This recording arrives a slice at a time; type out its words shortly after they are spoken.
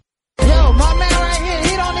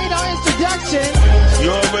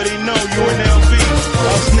know you and LB.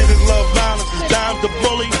 Us niggas love violence. It's Dime the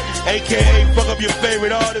Bully, a.k.a. fuck up your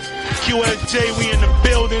favorite artist. QSJ, we in the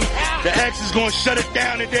building. The X is gonna shut it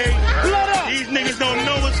down today. These niggas don't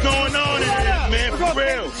know what's going on in this, man, for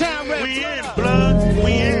real. We in, blood.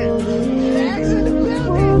 We in. The X in the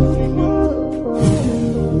building.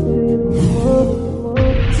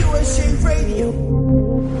 QSJ Radio.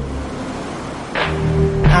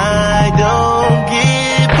 I don't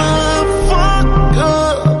give a fuck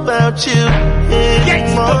about you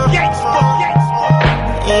anymore.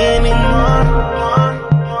 Anymore.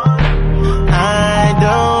 I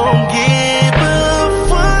don't give a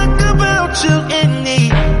fuck about you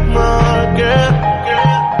anymore, girl.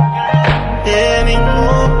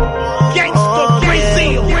 Anymore. Gangsta, Great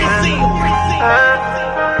Seal, Great Seal.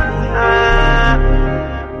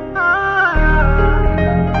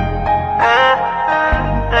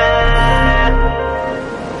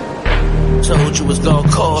 Told you it's gonna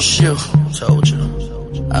cost you. Told you.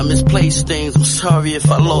 I misplaced things, I'm sorry if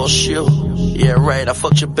I lost you. Yeah, right, I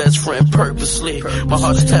fucked your best friend purposely. My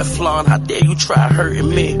heart's Teflon, how dare you try hurting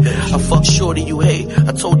me? I fucked shorty you hate,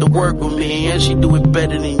 I told her to work with me, and she do it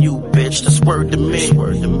better than you, bitch, that's word to me.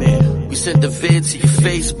 We sent the vid to your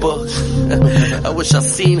Facebook. I wish I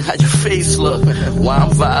seen how your face look. Why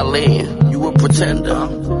I'm violating, you a pretender.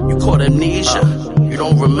 You caught amnesia, you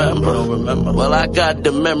don't remember. Well, I got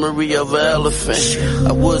the memory of an elephant.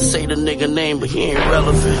 I would say the nigga name, but he ain't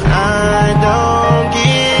relevant. I don't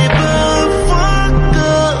give a fuck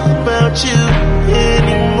about you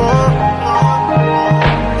anymore.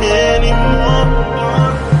 Anymore.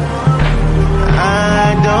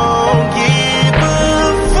 I don't give a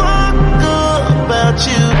fuck about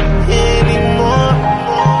you anymore.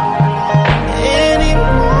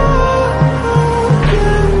 Anymore.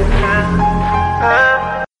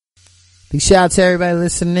 Big shout out to everybody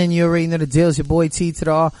listening. You already know the deal. It's your boy T to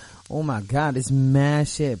the R. Oh my God, this mad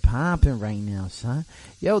shit popping right now, son.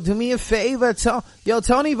 Yo, do me a favor.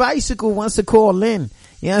 Tony Bicycle wants to call in.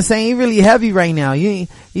 You know what I'm saying? He really heavy right now.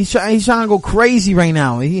 He's trying to go crazy right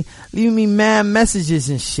now. He leaving me mad messages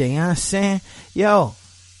and shit. You know what I'm saying? Yo,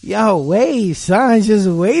 wait, son. Just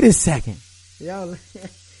wait a second. Yo,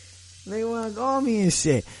 they want to call me and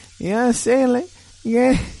shit. You know what I'm saying? Like,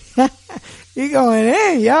 yeah. You going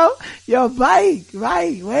in, yo, bike,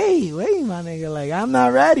 wait, my nigga, like, I'm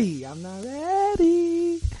not ready, you know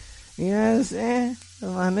what I'm saying,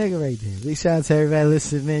 my nigga right there. Big shout out to everybody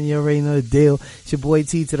listening, you already know the deal. It's your boy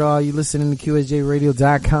T to the R, you listening to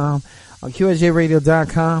QSJRadio.com, on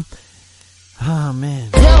QSJRadio.com, oh man.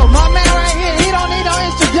 Yo, my man right here, he don't need no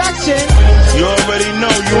introduction. You already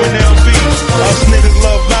know you and LB. Us niggas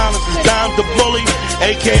love violence. It's Dime the Bully,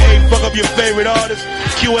 a.k.a. fuck up your favorite artist.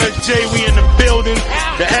 QSJ, we in the building.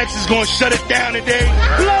 The X is gonna shut it down today.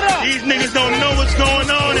 These niggas don't know what's going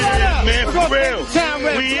on in this, man, for real.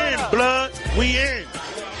 We in, blood. We in.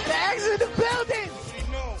 The X in the building.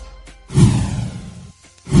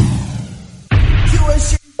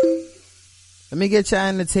 Let me get y'all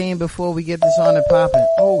entertained before we get this on and popping.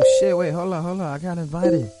 Oh shit, wait, hold on, I got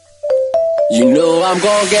invited. You know I'm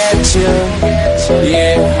gonna get you,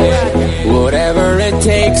 yeah, whatever it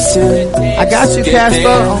takes to. I got you, Casper.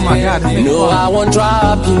 Oh my God, you know I won't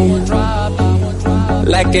drop you,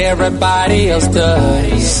 like everybody else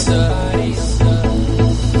does.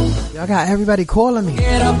 Y'all got everybody calling me.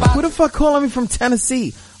 Who the fuck calling me from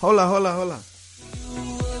Tennessee? Hold on.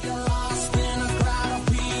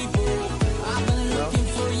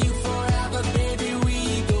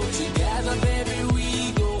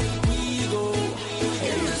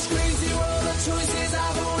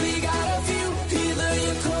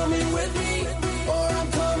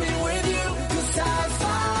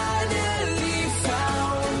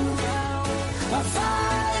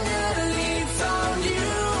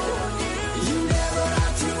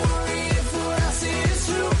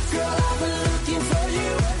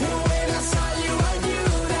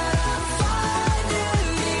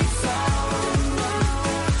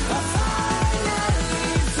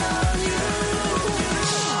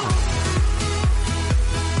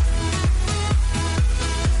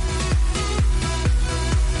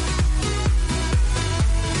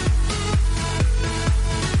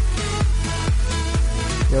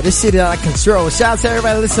 Yo, this shit out of control. Shout out to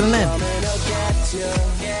everybody listening in.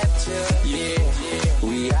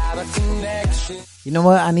 You know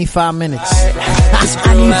what? I need 5 minutes.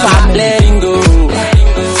 I need 5 minutes. Letting go.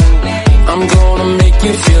 I'm gonna make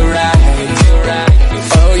you feel right.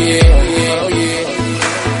 Oh yeah.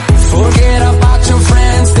 Forget about your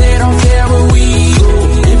friends, they don't care where we go.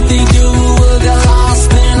 If they do, we'll get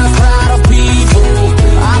lost in a crowd of people.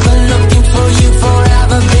 I've been looking for you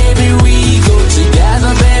forever, baby. We go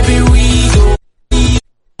together, baby.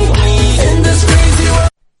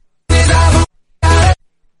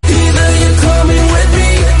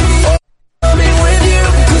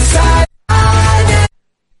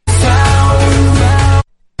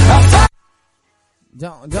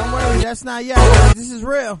 Don't worry, that's not y'all. This is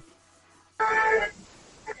real. Oh,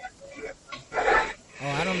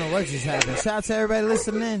 I don't know what just happened. Shout out to everybody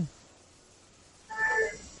listening in.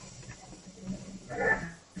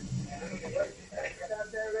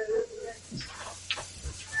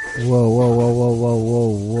 Whoa.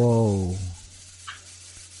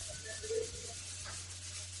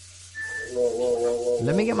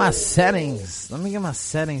 Let me get my settings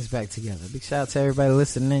back together. Big shout out to everybody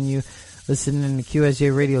listening to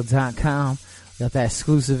QSJRadio.com. Got that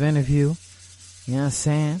exclusive interview. You know what I'm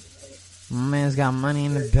saying? My man's got money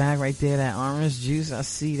in the bag right there. That orange juice. I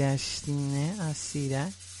see that shit in there. I see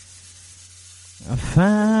that. I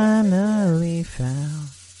finally found.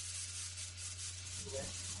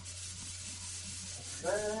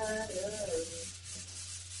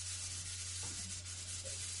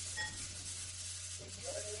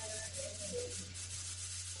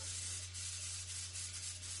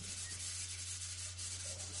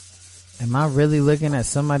 Am I really looking at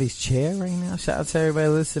somebody's chair right now? Shout out to everybody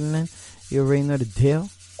listening. You already know the deal.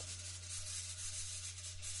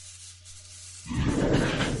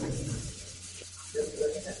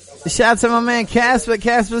 Shout out to my man Casper.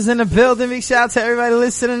 Casper's in the building. Big shout out to everybody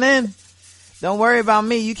listening in. Don't worry about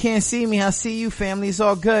me. You can't see me. I see you, family. It's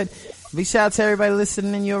all good. Big shout out to everybody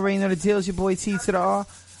listening in. You already know the deal. It's your boy T to the R.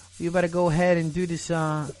 You better go ahead and do this. You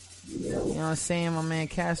know what I'm saying? My man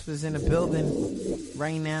Casper's in the building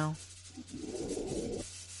right now.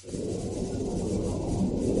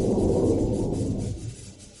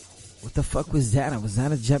 What the fuck was that? Was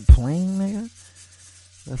that a jet plane, nigga?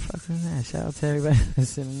 What the fuck was that? Shout out to everybody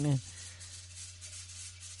listening in.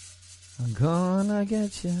 I'm gonna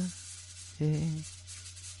get you. Yeah.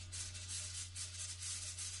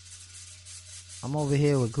 I'm over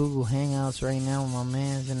here with Google Hangouts right now with my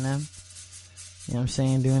mans and them. You know what I'm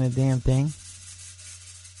saying? Doing the damn thing.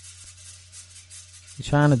 You're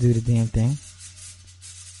trying to do the damn thing.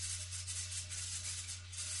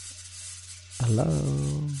 Hello.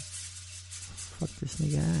 Fuck this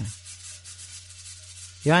nigga out.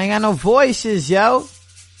 Yo, I ain't got no voices, yo.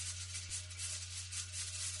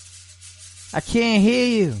 I can't hear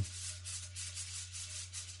you.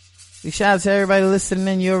 Big shout out to everybody listening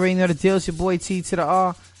in. You already know the deal. It's your boy T to the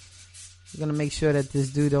R. We're gonna make sure that this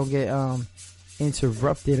dude don't get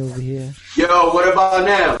interrupted over here. Yo, what about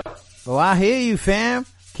now? Oh, I hear you, fam.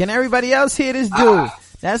 Can everybody else hear this dude?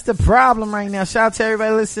 That's the problem right now. Shout out to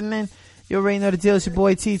everybody listening. You already know the deal. It's your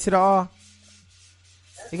boy T to the R.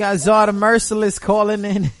 You got Zara the Merciless calling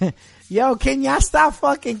in. Yo, can y'all stop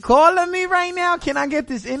fucking calling me right now? Can I get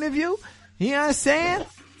this interview? You know what I'm saying?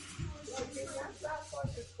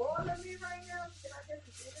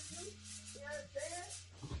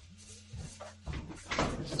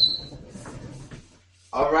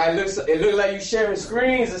 All right, it looks like you sharing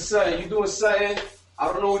screens or something. You doing something? I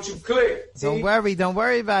don't know what you clicked. Don't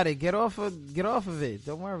worry about it. Get off of it.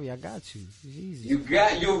 Don't worry, I got you. Jesus. You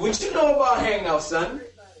got you. What you know about Hangout, son?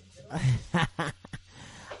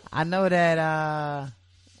 I know that. I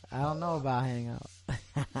don't know about Hangout.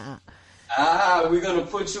 We're gonna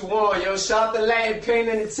put you on. Yo, shout to Latin Pain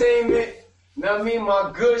Entertainment. Know what I mean?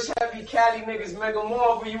 My good heavy Cali niggas, Mega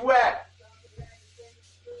Mall, where you at?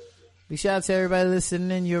 Big shout out to everybody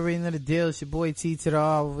listening in. You already know the deal. It's your boy T to the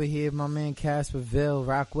R over here. My man Casperville.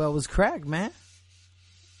 Rockwell was cracked, man.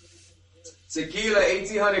 Tequila,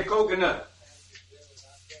 1800 coconut.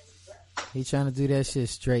 He trying to do that shit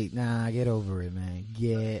straight. Nah, get over it, man.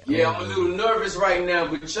 I'm a little nervous right now,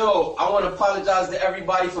 but yo, I want to apologize to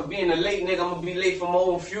everybody for being a late nigga. I'm going to be late for my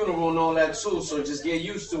own funeral and all that too, so just get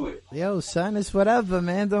used to it. Yo, son, it's whatever,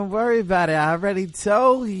 man. Don't worry about it. I already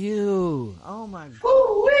told you. Oh, my God.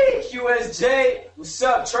 Woo-wee, QSJ. What's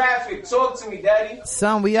up, traffic? Talk to me, daddy.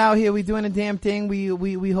 Son, we out here. We doing the damn thing.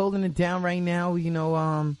 We holding it down right now. You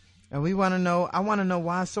know, and we want to know, I want to know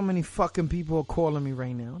why so many fucking people are calling me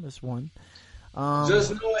right now. That's one.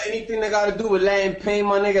 Just know anything that got to do with Latin Pain,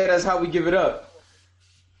 my nigga, that's how we give it up.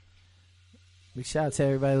 Big shout out to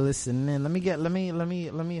everybody listening in. Let me,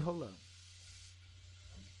 hold up.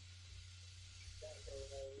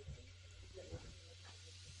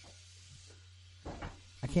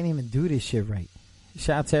 I can't even do this shit right.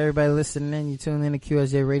 Shout out to everybody listening in. You tune in to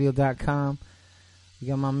QSJRadio.com. We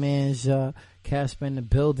got my man's, Casper in the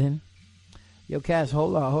building. Yo, Cass,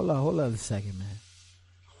 hold on a second, man.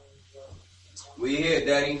 We here,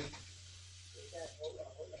 daddy.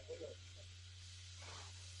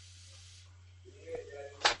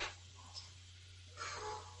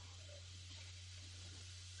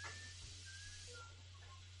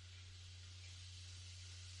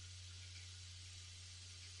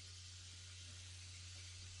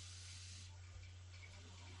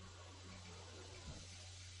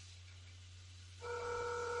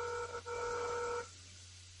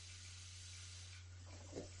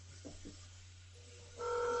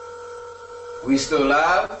 We still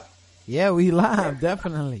live? Yeah, we live,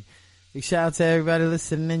 definitely. Big shout out to everybody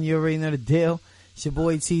listening in. You already know the deal. It's your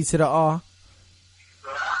boy T to the R.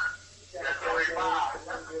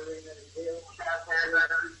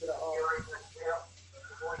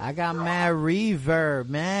 I got mad reverb,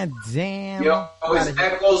 man. Damn. Yo, it's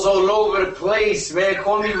echoes all over the place, man.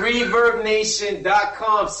 Call me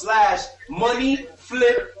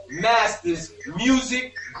ReverbNation.com/MoneyFlipMasters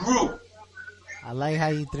Music Group. I like how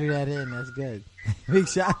you threw that in. That's good. Big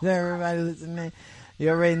shout out to everybody listening. You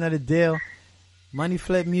already know the deal. Money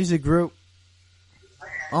Flip Music Group.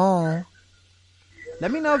 Let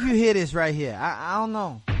me know if you hear this right here. I don't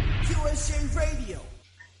know. QSJ Radio.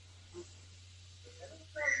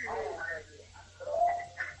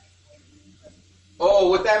 Oh,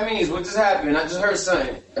 what that means? What just happened? I just heard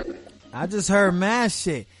something. I just heard mad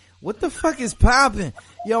shit. What the fuck is popping?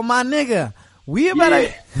 Yo, my nigga, we about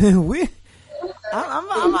to,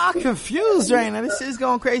 I'm confused right now. This shit's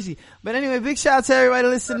going crazy. But anyway, big shout out to everybody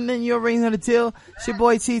listening in. You already know the deal. It's your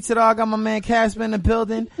boy T to the R. I got my man Casper in the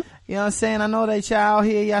building. You know what I'm saying? I know that y'all out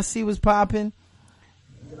here. Y'all see what's popping.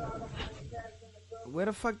 Where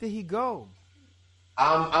the fuck did he go?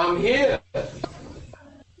 I'm here.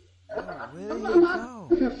 Where did he go?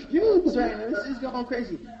 Confused right now. This is going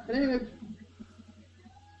crazy. But anyway.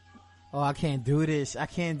 Oh, I can't do this. I'm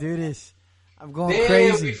going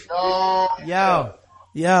crazy. Yo.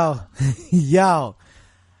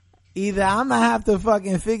 Either I'm gonna have to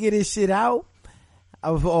fucking figure this shit out,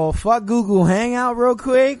 or fuck Google Hangout real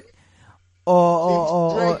quick,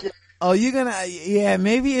 or you gonna, yeah,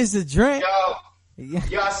 maybe it's a drink.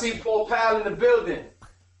 Yo, I see Paul Pal in the building.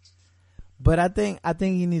 But I think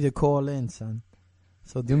you need to call in, son.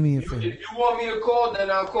 So do me a favor. If you want me to call,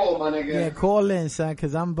 then I'll call, my nigga. Yeah, call in, son,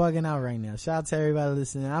 cause I'm bugging out right now. Shout out to everybody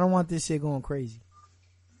listening. I don't want this shit going crazy.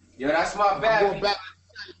 Yo, that's my bad.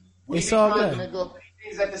 It's all good.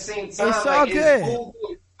 Things at the same time. It's all good. It's Google,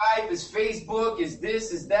 it's Skype, it's Facebook, it's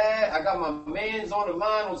this, it's that. I got my mans on the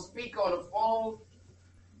line, on speaker, on the phone.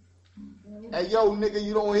 Hey, yo, nigga,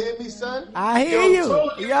 you don't hear me, son? I hear you.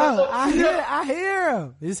 Yo, I hear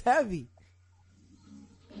him. It's heavy.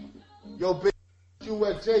 Yo, bitch,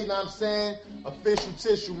 QFJ, you know what I'm saying? Official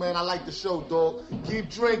tissue, man. I like the show, dog.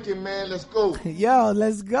 Keep drinking, man. Let's go. Yo,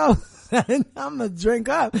 let's go. I'm gonna drink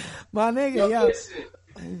up. My nigga, yo. Listen,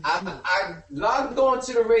 I logged on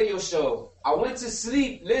to the radio show. I went to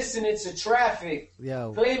sleep listening to Traffic,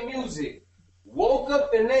 playing music. Woke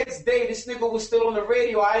up the next day, this nigga was still on the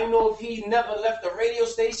radio. I didn't know if he never left the radio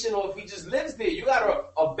station or if he just lives there. You got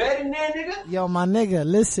a bed in there, nigga? Yo, my nigga,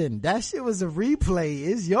 listen, that shit was a replay.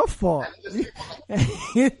 It's your fault. That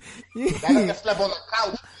nigga slept on the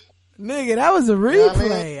couch. Nigga, that was a replay. You know what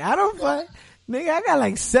I mean? I don't fuck. Nigga, I got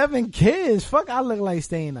like 7 kids. Fuck, I look like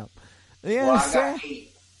staying up. You know what I'm saying?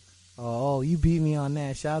 8. Oh, you beat me on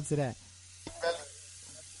that. Shout out to that.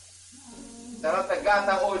 Shout out to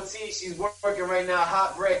Gata Ortiz. She's working right now.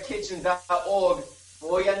 Hotbreadkitchen.org. For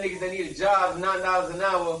all y'all niggas that need a job, $9 an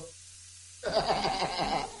hour.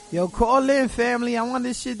 Yo, call in, family. I want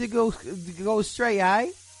this shit to go straight,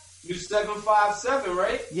 alright? You 757,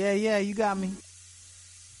 right? Yeah, you got me.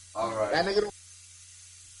 All right. That nigga.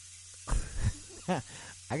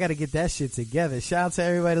 I gotta get that shit together. Shout out to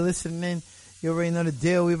everybody listening in. You already know the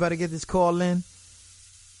deal. We about to get this call in.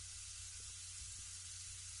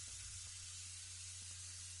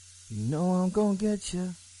 You know I'm gonna get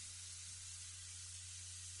you.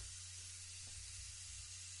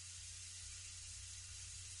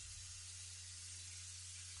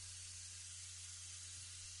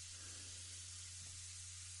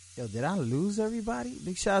 Yo, did I lose everybody?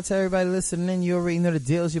 Big shout out to everybody listening in. You already know the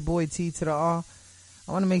deal. It's your boy T to the R.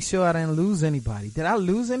 I want to make sure I didn't lose anybody. Did I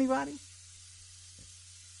lose anybody?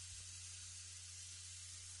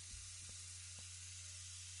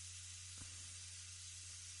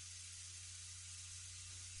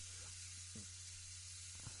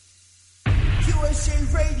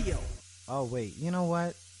 QSJ Radio. Oh, wait. You know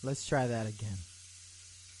what? Let's try that again.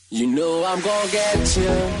 You know I'm gonna get you,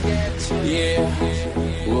 yeah.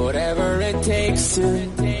 Whatever it takes to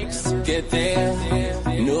get there.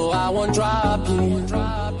 You know I won't drop you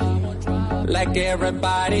like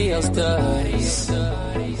everybody else does.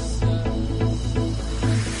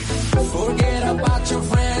 Forget about your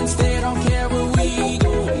friends, they don't care where we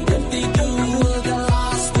go. If they do, we'll get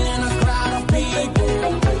lost in a crowd of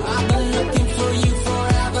people. I've been looking for you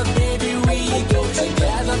forever, baby. We go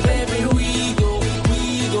together, baby. We go.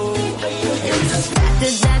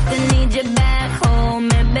 Doctor need you back home,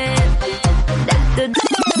 baby.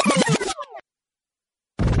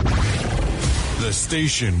 The station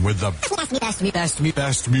station with the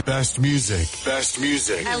best music. Best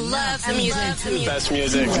music. I love the music. Best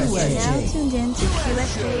music. Now tuned in to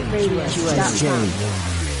QSJ Radio.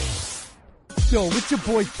 Yo, what's your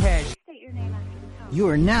boy Cash? You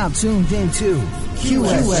are now tuned into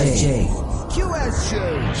QSJ.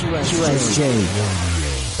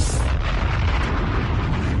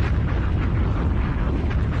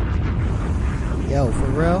 Yo, for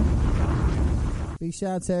real? Big shout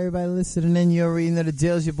out to everybody listening in. You already know the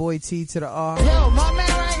deal. It's your boy T to the R. Yo, my man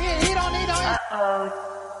right here, he don't need no...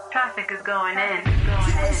 Uh-oh. Traffic is going in.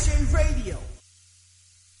 QSJ Radio.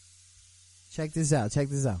 Check this out.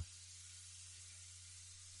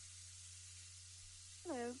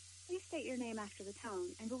 Hello. Please state your name after the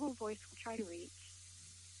tone, and Google Voice will try to reach.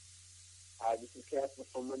 Hi, this is Casper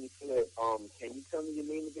from Money Flip. Can you tell me your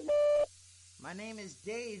name again? My name is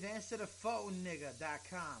Dave. Answer the phone,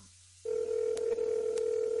 nigga.com.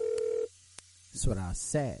 That's what I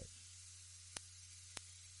said.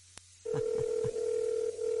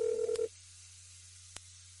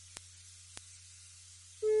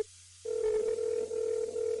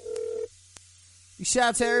 You shout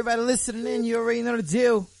out to everybody listening in. You already know the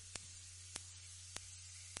deal.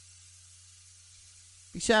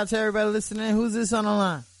 You shout out to everybody listening in. Who's this on the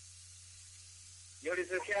line? Yo, this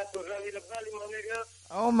is Casper Valley, the Valley, my nigga.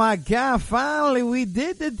 Oh my God, finally we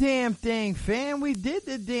did the damn thing, fam. We did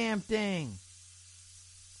the damn thing.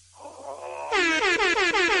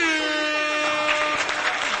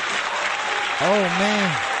 Oh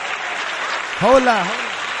man. Hold on.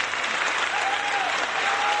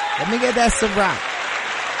 Let me get that Ciroc.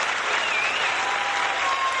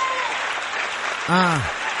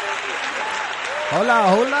 Hold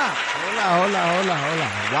on.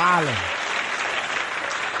 Wildin'.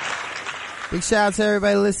 Big shout out to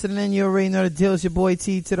everybody listening in. You already know the deal. It's your boy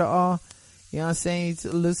T to the R. You know what I'm saying?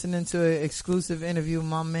 You're listening to an exclusive interview with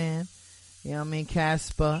my man. You know what I mean?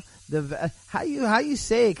 Casper. How you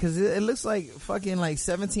say it? Cause it looks like fucking like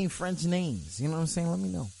 17 French names. You know what I'm saying? Let me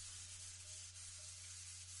know.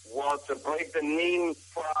 Well, to break the name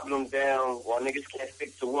problem down, while niggas can't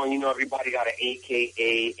stick to one, you know everybody got an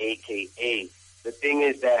AKA. The thing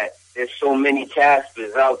is that there's so many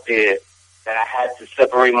Caspers out there that I had to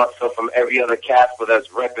separate myself from every other Casper that's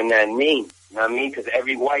repping that name. You know what I mean? Because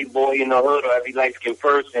every white boy in the hood or every light-skinned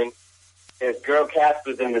person, there's girl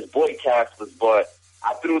Caspers and there's boy Caspers. But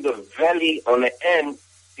I threw the Valley on the end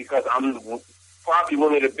because I'm probably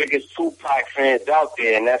one of the biggest Tupac fans out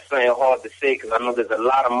there, and that's something hard to say because I know there's a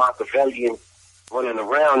lot of Machiavellians running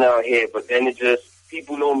around out here. But then it just,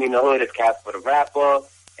 people know me in the hood as Casper the Rapper.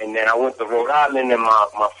 And then I went to Rhode Island, and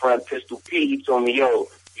my friend Pistol P, he told me, yo,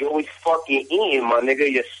 you always fucking eating, my nigga.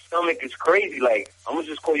 Your stomach is crazy. Like, I'm going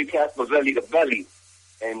to just call you Casper Valley the Belly.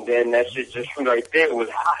 And then that shit just right there was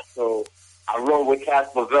hot. So I run with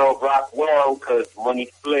Casper Vell Rockwell because Money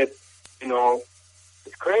Flip, you know,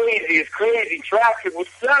 it's crazy. Traffic,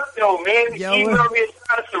 what's up, though, man? Email me a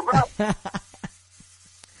shot of Ciroc.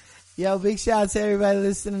 Yo, big shout out to everybody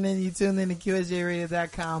listening in. You tuned in to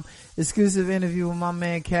QSJRadio.com. Exclusive interview with my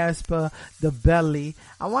man Casper the Belly.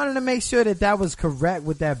 I wanted to make sure that was correct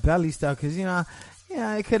with that belly stuff because, you know,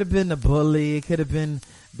 it could have been the Bully. It could have been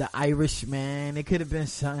the Irishman. It could have been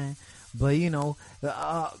something. But, you know,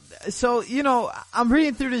 so, you know, I'm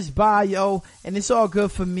reading through this bio and it's all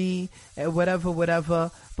good for me and whatever.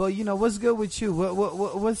 But, you know, what's good with you?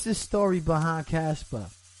 What's the story behind Casper?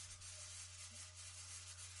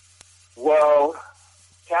 Well,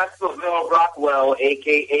 Casper Vell Rockwell,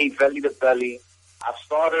 a.k.a. Valley the Belly. I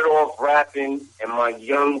started off rapping in my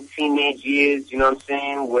young teenage years, you know what I'm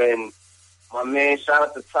saying, when my man, shout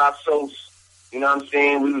out to Top Sos, you know what I'm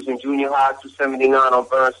saying, we was in junior high, 279 on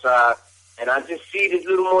Burnside, and I just see this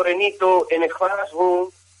little morenito in the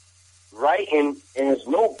classroom writing in his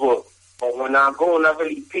notebook. But when I go and I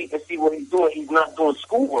really peek and see what he's doing, he's not doing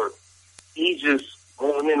schoolwork. He's just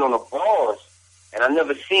going in on the bars. And I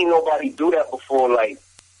never seen nobody do that before. Like,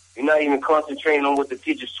 you're not even concentrating on what the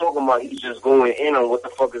teacher's talking about. He's just going in on what the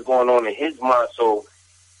fuck is going on in his mind. So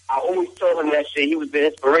I always told him that shit. He was the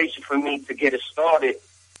inspiration for me to get it started.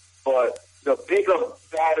 But the bigger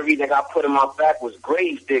battery that I put in my back was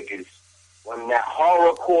Gravediggers. When that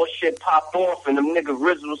horrorcore shit popped off and them nigga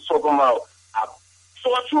Rizzo was talking about, I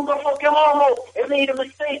saw you go fucking mama and made a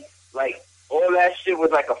mistake. Like, all that shit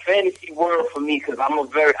was like a fantasy world for me because I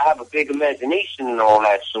have a big imagination and all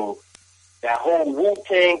that. So that whole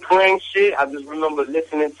Wu-Tang Clan shit, I just remember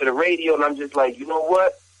listening to the radio and I'm just like, you know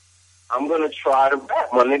what? I'm going to try to rap,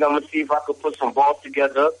 my nigga. I'm going to see if I could put some balls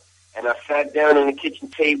together. And I sat down on the kitchen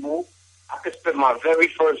table. I could spit my very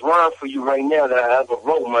first rhyme for you right now that I ever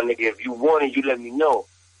wrote, my nigga. If you want it, you let me know.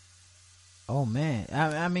 Oh man,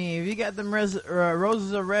 I mean, if you got them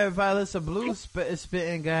roses are red, violets are blue,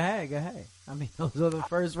 spitting, go ahead. I mean, those are the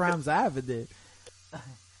first rhymes I ever did.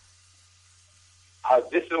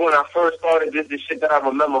 This is when I first started. This is the shit that I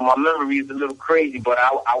remember. My memory is a little crazy, but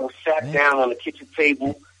I was sat down on the kitchen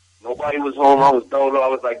table. Nobody was home. I was dolo. I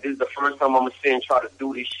was like, this is the first time I'm gonna sit and try to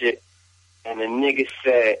do this shit. And the nigga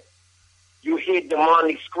said, you hear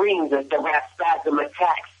demonic screams as the rap spasm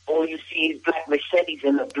attacks. All you see is black machetes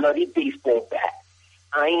and a bloody baseball bat.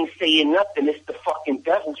 I ain't saying nothing, it's the fucking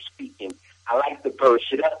devil speaking. I like to burn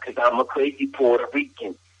shit up because I'm a crazy Puerto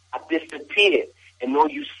Rican. I disappeared, and all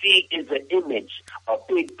you see is an image, a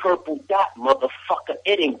big purple dot, motherfucker,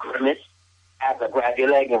 it ain't grimace. As I grab your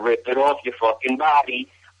leg and rip it off your fucking body,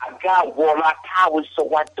 I got warlock powers,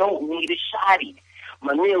 so I don't need a shotty.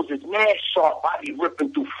 My nails is mad sharp, I be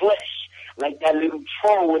ripping through flesh. Like that little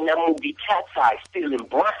troll in that movie Cat's Eye, stealing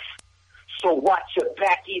breath. So watch your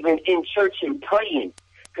back even in church and praying.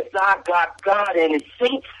 Cause I got God and his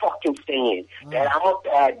saints fucking saying that I'm a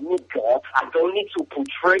bad nigga. I don't need to pull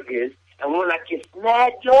triggers. And when I get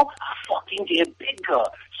mad, yo, I fucking get bigger.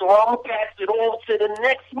 So I'm gonna pass it on to the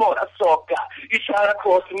next month. I saw God. You try to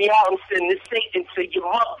cross me out and send the Satan to your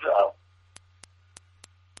mother.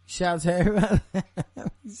 Shout out to everybody.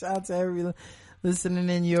 Shout out to everyone listening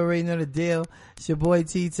in. You already know the deal. It's your boy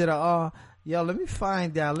T to the R. Yo, let me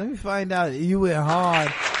find out you went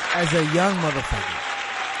hard as a young motherfucker.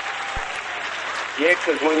 Yeah,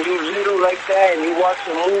 cause when you little like that and you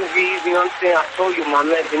watching movies, you know what I'm saying? I told you my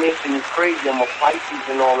imagination is crazy. I'm a Pisces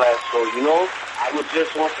and all that. So, you know, I was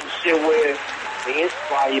just on some shit where they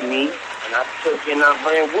inspired me and I took it and I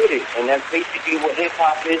ran with it. And that's basically what hip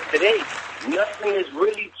hop is today. Nothing is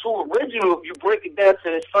really too original if you break it down to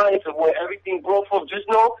the science of where everything broke from. Just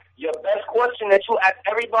know your best question that you ask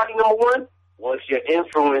everybody, number one, what's your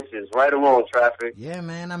influences, right or wrong, Traffic? Yeah,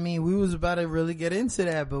 man. I mean, we was about to really get into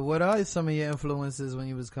that, but what are some of your influences when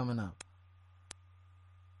you was coming up?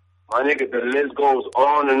 My nigga, the list goes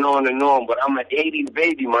on and on and on, but I'm an 80s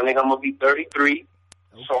baby, my nigga. I'm going to be 33.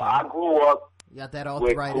 Okay. So I grew up got that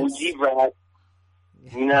with arthritis. Cool G Rap.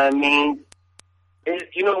 You know what I mean?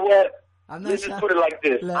 You know what? Let's just put it like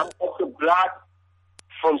this. I'm off the block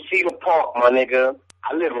from Cedar Park, my nigga.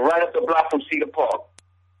 I live right up the block from Cedar Park.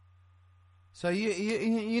 So you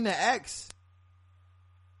in the X?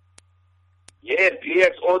 Yeah,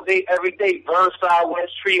 PX all day, every day. Burnside,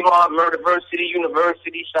 West Tremont, Murderversity,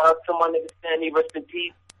 University. Shout out to my nigga Stanley, rest in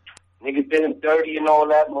peace. Niggas been dirty and all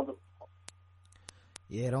that, motherfucker.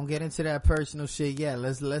 Yeah, don't get into that personal shit yet.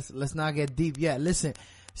 Let's not get deep yet. Listen,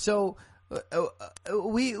 so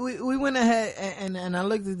we went ahead and I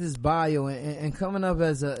looked at this bio and coming up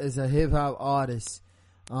as a hip hop artist,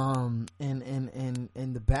 and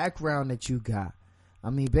the background that you got. I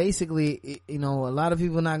mean, basically, you know, a lot of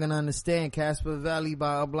people not gonna understand Casper Valley,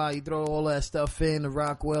 blah blah. You throw all that stuff in the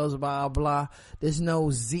Rockwells, blah blah. There's no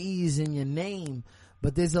Z's in your name,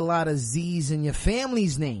 but there's a lot of Z's in your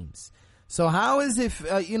family's names. So how is it,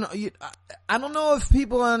 you know, I don't know if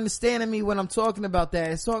people are understanding me when I'm talking about that.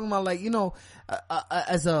 It's talking about, like, you know,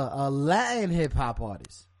 as a Latin hip hop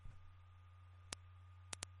artist.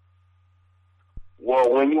 Well,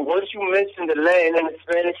 once you mention the Latin and the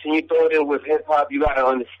Spanish and you throw it in with hip hop, you gotta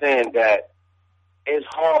understand that it's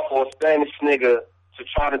hard for a Spanish nigga to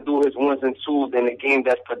try to do his ones and twos in a game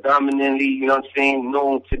that's predominantly, you know what I'm saying,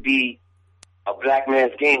 known to be a black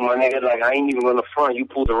man's game, my nigga. Like, I ain't even gonna front. You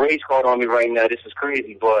pulled the race card on me right now. This is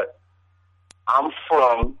crazy, but I'm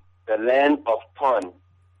from the land of Pun,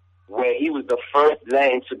 where he was the first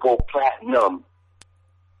Latin to go platinum.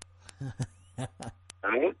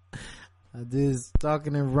 I mean, I just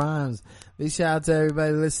talking in rhymes. Big shout out to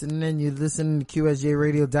everybody listening in. You're listening to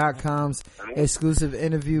QSJRadio.com's exclusive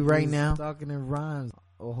interview right now. Talking in rhymes.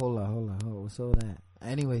 Oh, hold on. What's all that?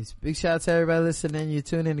 Anyways, big shout out to everybody listening. You're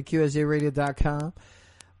tuning in to QSJRadio.com.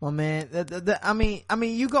 My man, I mean,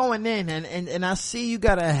 you going in and I see you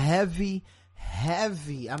got a heavy,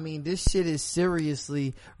 I mean, this shit is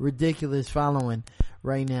seriously ridiculous following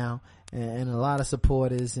right now, and a lot of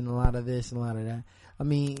supporters and a lot of this and a lot of that. I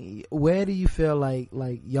mean, where do you feel like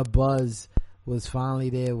your buzz was finally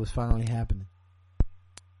there, was finally happening?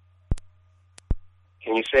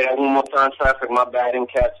 Can you say that one more time, Traffic? My bad, I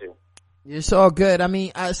didn't catch it. It's all good. I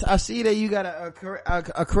mean, I see that you got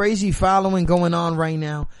a crazy following going on right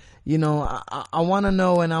now. You know, I want to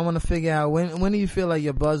know and I want to figure out when do you feel like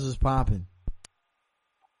your buzz was popping?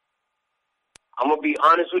 I'm gonna be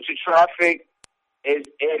honest with you, Traffic. It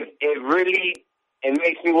really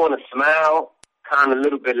makes me want to smile, kind of a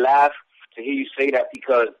little bit laugh to hear you say that,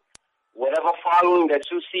 because whatever following that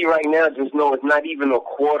you see right now, just know it's not even a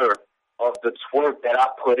quarter of the twerk that I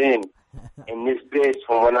put in this bitch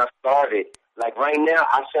from when I started. Like right now,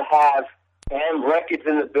 I should have Bam Records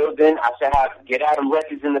in the building. I should have Get Adam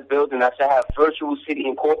Records in the building. I should have Virtual City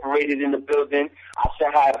Incorporated in the building. I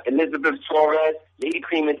should have Elizabeth Torres, Lady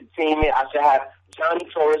Cream Entertainment. I should have Johnny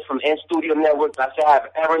Torres from N Studio Networks. I should have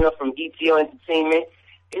Erina from ETL Entertainment.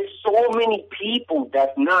 There's so many people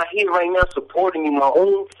that's not here right now supporting me. My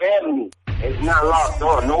own family is not locked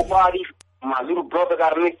on. Nobody. My little brother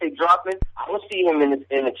got a mixtape dropping. I don't see him in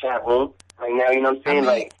the chat room right now. You know what I'm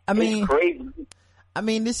saying? It's crazy. I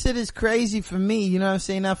mean, this shit is crazy for me. You know what I'm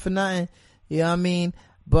saying? Not for nothing. You know what I mean?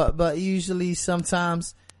 But usually,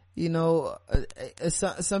 sometimes, you know,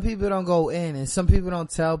 some people don't go in, and some people don't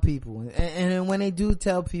tell people, and when they do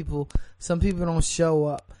tell people, some people don't show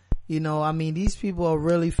up. You know, I mean, these people are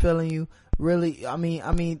really feeling you. Really, I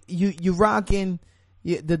mean, you rocking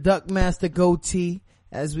the Duckmaster goatee,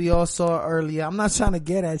 as we all saw earlier. I'm not trying to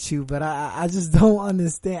get at you, but I just don't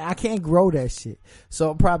understand. I can't grow that shit,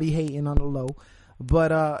 so I'm probably hating on the low.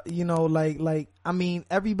 But you know, like I mean,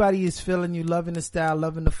 everybody is feeling you, loving the style,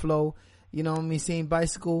 loving the flow. You know what I mean? Seeing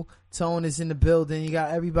Bicycle Tone is in the building. You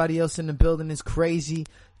got everybody else in the building. It's crazy.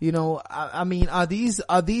 You know, I mean, are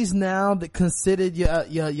these now considered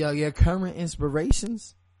your current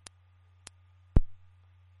inspirations?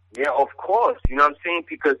 Yeah, of course. You know what I'm saying?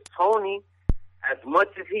 Because Tony, as much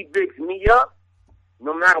as he bigs me up,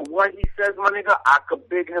 no matter what he says, my nigga, I could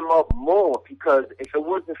big him up more, because if it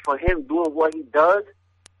wasn't for him doing what he does,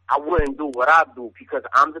 I wouldn't do what I do, because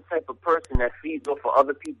I'm the type of person that feeds off of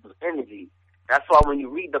other people's energy. That's why when you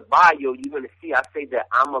read the bio, you're going to see I say that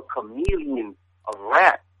I'm a chameleon of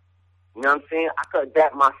rap. You know what I'm saying? I could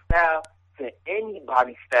adapt my style to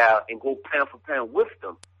anybody's style and go pound for pound with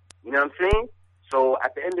them. You know what I'm saying? So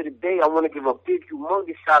at the end of the day, I want to give a big,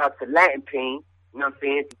 humongous shout out to Latin Pain, you know what I'm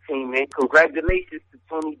saying, Entertainment. Congratulations to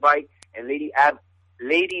Tony Bike and Lady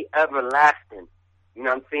Everlasting. You know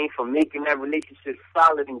what I'm saying? For making that relationship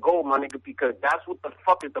solid and gold, my nigga, because that's what the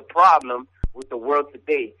fuck is the problem with the world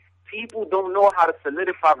today. People don't know how to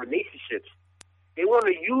solidify relationships. They want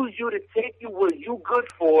to use you to take you what you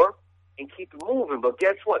good for and keep it moving. But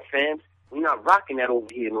guess what, fams? We're not rocking that over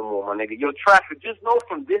here no more, my nigga. Yo, Traffic, just know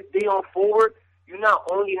from this day on forward, you not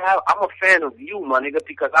only have, I'm a fan of you, my nigga,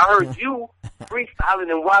 because I heard you freestyling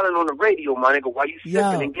and wilding on the radio, my nigga, while you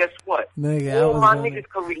sipping, and guess what? Nigga, all my niggas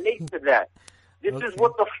can relate to that. This is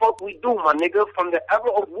what the fuck we do, my nigga. From the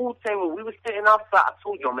era of Wu-Tang, when we was sitting outside, I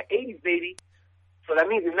told you, I'm an 80s baby. So that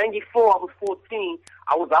means in 94, I was 14.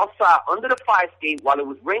 I was outside under the fire escape while it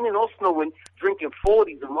was raining or snowing, drinking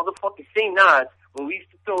 40s and motherfucking St. Nines, when we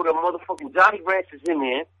used to throw the motherfucking Jolly Ranchers in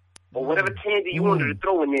there, or whatever candy you wanted to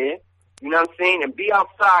throw in there. You know what I'm saying? And be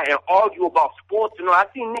outside and argue about sports and all. I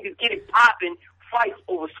seen niggas getting popping fights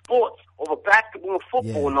over sports, over basketball and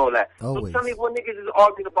football and all that. Always. So tell me what niggas is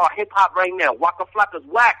arguing about hip-hop right now. Waka Flocka's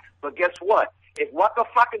whack, but guess what? If Waka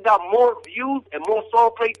Flocka got more views and more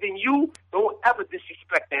song plays than you, don't ever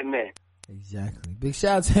disrespect that man. Exactly. Big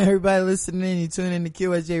shout out to everybody listening in. You tune in to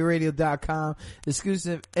QSJRadio.com.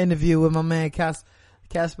 Exclusive interview with my man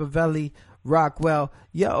Casper Velli Rockwell.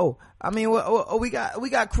 Yo, I mean, we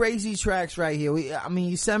got crazy tracks right here.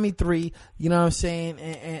 You sent me 3, you know what I'm saying?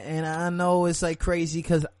 And I know it's like crazy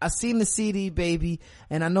because I seen the CD, baby,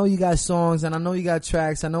 and I know you got songs and I know you got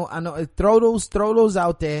tracks. I know, throw those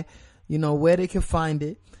out there, you know, where they can find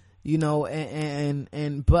it, you know,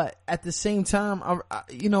 and but at the same time,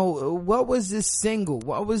 you know, what was this single?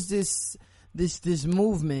 What was this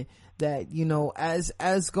movement that, you know, as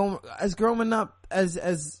growing up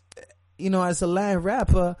as you know, as a Latin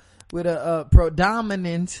rapper with a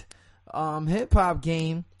predominant hip hop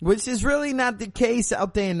game, which is really not the case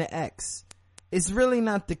out there in the X. It's really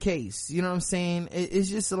not the case. You know what I'm saying? It's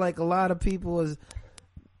just like a lot of people is,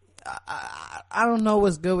 I don't know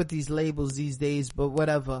what's good with these labels these days, but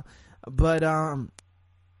whatever. But,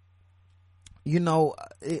 you know,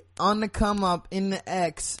 on the come up in the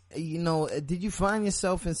X, you know, did you find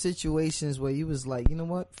yourself in situations where you was like, you know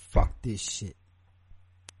what? Fuck this shit.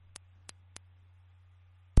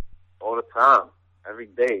 All the time, every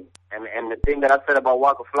day. And the thing that I said about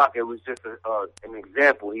Waka Flocka, it was just an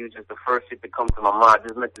example. He was just the first shit that comes to my mind. I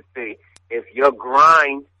just meant to say, if your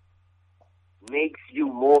grind makes you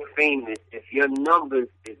more famous, if your numbers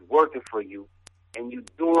is working for you, and you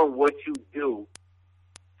doing what you do,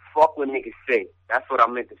 fuck what niggas say. That's what I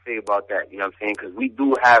meant to say about that. You know what I'm saying? Because we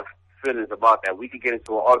do have feelings about that. We could get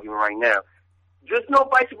into an argument right now. Just know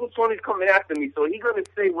Bicycle Tony's coming after me, so he's gonna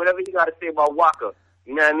say whatever he gotta say about Waka.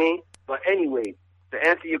 You know what I mean? But anyway, to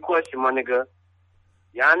answer your question, my nigga,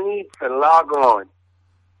 y'all need to log on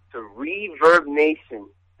to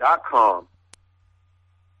ReverbNation.com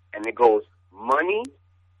and it goes Money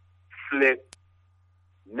Flip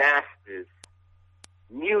Masters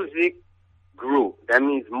Music Group. That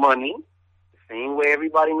means money. The same way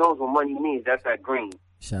everybody knows what money means. That's that green.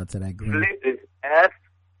 Shout out to that green. Flip is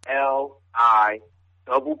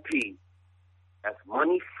FLIPP. That's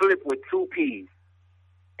Money Flip with 2 P's.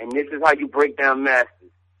 And this is how you break down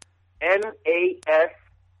masters. MASTAZ,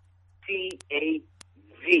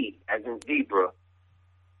 as in zebra.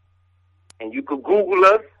 And you could Google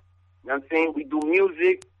us. You know what I'm saying? We do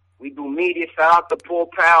music. We do media. Shout out to Paul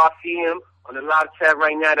Powell. I see him on the live chat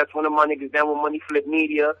right now. That's one of my niggas down with Money Flip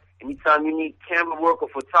Media. Anytime you need camera work or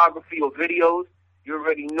photography or videos, you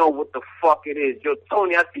already know what the fuck it is. Yo,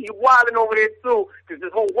 Tony, I see you wilding over there too, because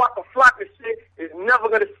this whole Waka Flocka shit is never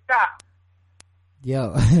going to stop.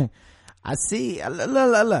 Yo, I see.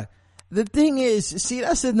 Look. The thing is, see,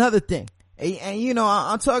 that's another thing. And you know,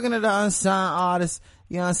 I'm talking to the unsigned artists.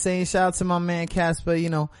 You know what I'm saying? Shout out to my man Casper. You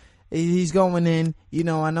know, he's going in. You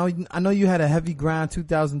know, I know you had a heavy grind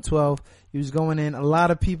 2012. You was going in. A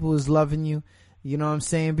lot of people is loving you. You know what I'm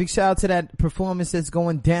saying? Big shout out to that performance that's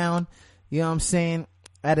going down. You know what I'm saying?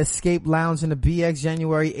 At Escape Lounge in the BX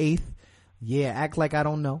January 8th. Yeah, act like I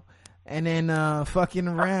don't know. And then, fucking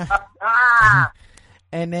around.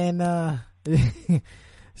 And then,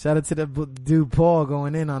 shout out to the dude Paul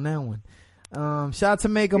going in on that one. Shout out to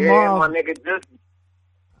Mega Marv. Yeah, my nigga just.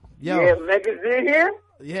 Yo. Yeah, Mega's in here?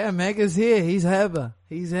 Yeah, Mega's here. He's Mega.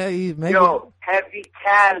 Yo, Heavy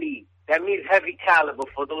Cali. That means heavy caliber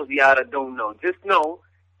for those of y'all that don't know. Just know,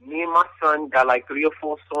 me and my son got like 3 or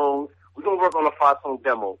 4 songs. We're going to work on a 5-song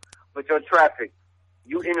demo. But your Traffic,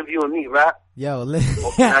 you interviewing me, right? Yo,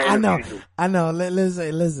 I know.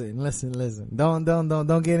 Listen.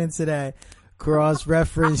 Don't get into that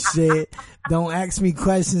cross-reference shit. Don't ask me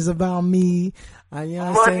questions about me. You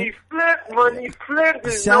know what I'm saying? Money flip.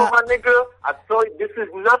 You know, my nigga, I told you, this is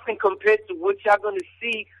nothing compared to what y'all going to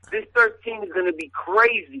see. This 13 is going to be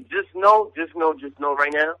crazy. Just know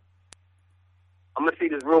right now. I'm going to say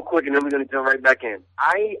this real quick and then we're going to jump right back in.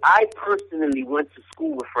 I personally went to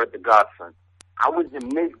school with Fred the Godson. I was in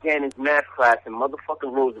Miss Gannon's math class in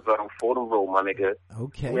motherfucking Roosevelt on Fordham Road, my nigga.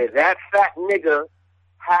 Okay. Where that fat nigga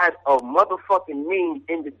had a motherfucking meme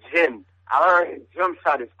in the gym. I heard his jump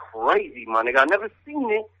shot is crazy, my nigga. I never seen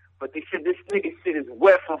it, but they said this nigga shit is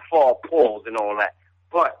wet from fall poles and all that.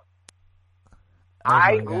 But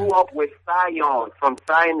I grew up with Zion from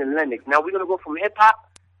Zion and Lennox. Now we're going to go from hip-hop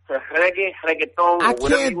to reggaeton. I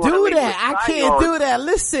can't do that.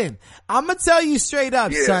 Listen, I'm going to tell you straight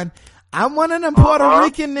up, son. I'm one of them Puerto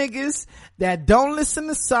Rican niggas that don't listen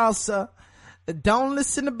to salsa, that don't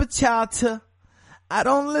listen to bachata. I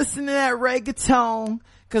don't listen to that reggaeton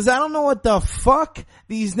because I don't know what the fuck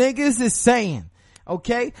these niggas is saying.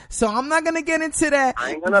 Okay, so I'm not gonna get into that.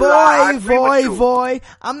 Boy.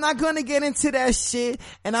 I'm not gonna get into that shit,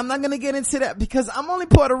 and I'm not gonna get into that because I'm only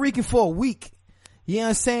Puerto Rican for a week. You know what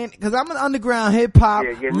I'm saying? Because I'm an underground hip hop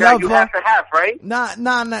lover. Now you have to have, right? Nah,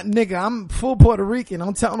 nigga. I'm full Puerto Rican.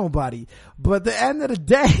 Don't tell nobody. But at the end of the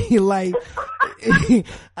day, like,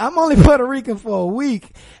 I'm only Puerto Rican for a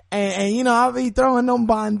week. And you know, I'll be throwing them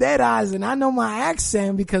banderas, and I know my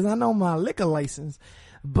accent because I know my liquor license.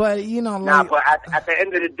 But, you know, like. But at the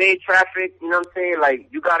end of the day, Traffic, you know what I'm saying? Like,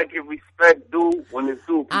 you gotta give respect due when it's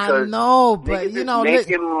due. Because I know, but, you know,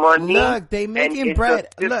 making money. Look, they making bread.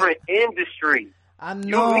 It's a different industry. I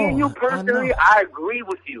know. Me and you personally, I agree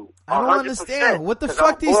with you. I don't understand. What the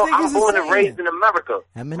fuck these niggas I'm born and raised in America.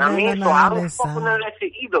 I mean, so I don't fuck with none of that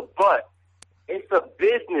shit either. But it's a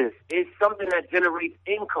business. It's something that generates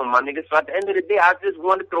income, my nigga. So at the end of the day, I just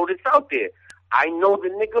want to throw this out there. I know the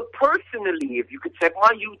nigga personally. If you could check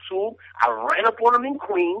my YouTube, I ran up on him in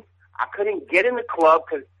Queens. I couldn't get in the club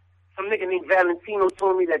because some nigga named Valentino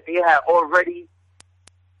told me that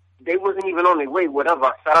they wasn't even on their way,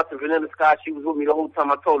 whatever. Shout out to Vanilla Scott. She was with me the whole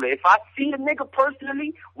time. I told her, if I see a nigga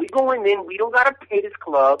personally, we going in. We don't got to pay this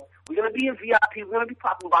club. We're going to be in VIP. We're going to be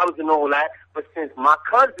popping bottles and all that. But since my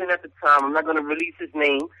cousin at the time, I'm not going to release his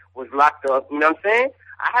name, was locked up, you know what I'm saying?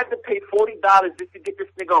 I had to pay $40 just to get this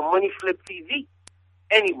nigga on Money Flip TV.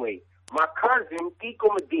 Anyway, my cousin,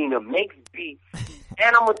 Kiko Medina, makes beats.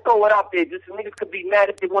 And I'm going to throw it out there just so niggas could be mad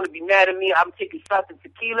if they want to be mad at me. I'm taking shots at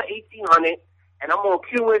Tequila 1800. And I'm on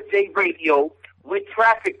QSJ Radio with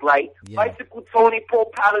Traffic Light, Bicycle Tony, Paul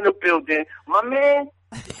Powell in the building. My man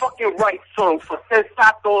fucking writes songs for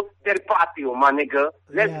Sensato del Patio, my nigga.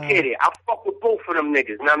 Let's get it. I fuck with both of them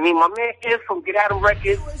niggas. Now, I mean, my man is from Get Out of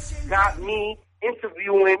Records got me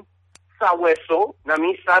interviewing Saweso. Now, I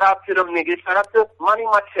mean, shout out to them niggas. Shout out to Manny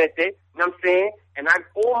Machete. You know what I'm saying? And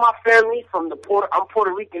all my family from I'm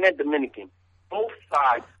Puerto Rican and Dominican. both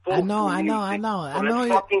sides. I know. Let's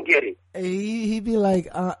fucking get it. He'd be like,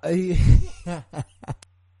 I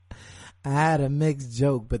had a mixed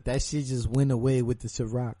joke, but that shit just went away with the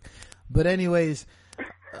Ciroc. But anyways,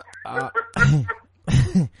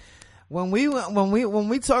 when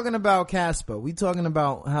we talking about Casper, we talking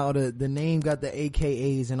about how the name got the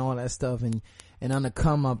AKAs and all that stuff and on the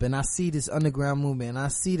come up, and I see this underground movement, and I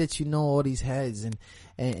see that you know all these heads, and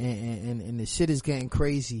the shit is getting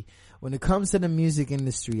crazy. When it comes to the music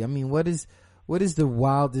industry, I mean, what is the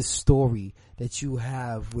wildest story that you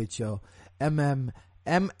have with your MFM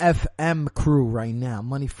crew right now?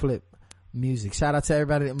 Money Flip Music. Shout out to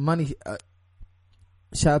everybody.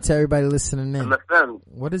 Shout out to everybody listening in. MFM.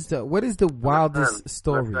 What is the wildest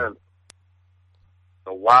story? MFM.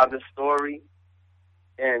 The wildest story.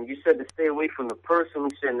 And you said to stay away from the personal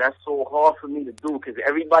shit, and that's so hard for me to do because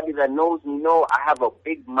everybody that knows me know I have a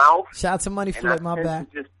big mouth. Shout out to Money Flip, my bad.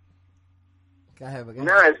 Go ahead.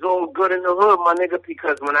 Nah, it's all good in the hood, my nigga,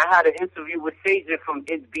 because when I had an interview with Sajan from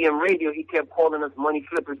HBM Radio, he kept calling us money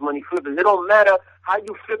flippers. It don't matter how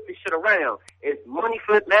you flip this shit around. It's Money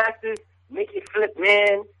Flip Masters, Make It Flip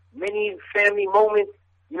Man, many family moments.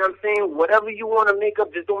 You know what I'm saying? Whatever you want to make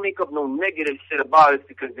up, just don't make up no negative shit about it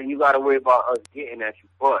because then you got to worry about us getting at you.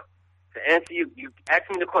 But to answer you ask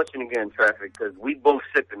me the question again, Traffic, because we both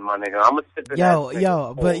sipping, my nigga. I'm a sipping.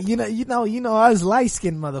 But you know, us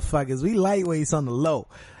light-skinned motherfuckers, we lightweights on the low.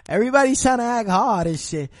 Everybody's trying to act hard and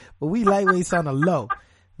shit, but we lightweights on the low.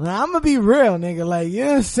 Now, I'm gonna be real, nigga. Like, you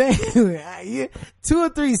know what I'm saying? 2 or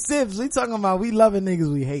 3 sips, we talking about we loving niggas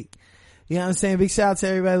we hate. You know what I'm saying? Big shout out to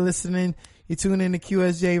everybody listening. You tune in to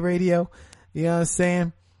QSJ Radio. You know what I'm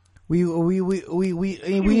saying? We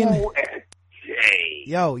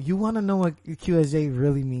Yo, you want to know what QSJ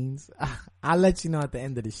really means? I'll let you know at the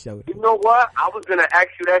end of the show. You know what? I was going to ask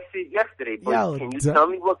you that shit yesterday, but can you tell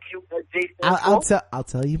me what QSJ stands for? I'll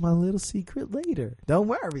tell you my little secret later. Don't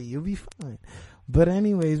worry, you'll be fine. But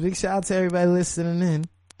anyways, big shout out to everybody listening in.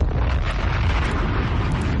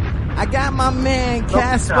 I got my man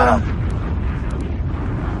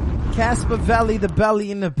Casper Valley, the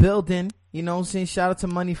belly in the building. You know what I'm saying? Shout out to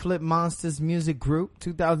Money Flip Monsters Music Group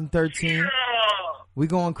 2013. Yeah. We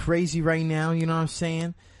going crazy right now, you know what I'm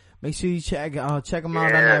saying? Make sure you check them out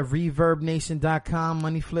on that ReverbNation.com,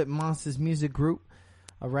 Money Flip Monsters Music Group.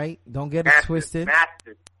 All right? Don't get it twisted.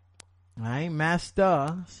 Masters. All right?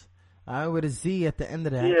 Masters. All right, with a Z at the end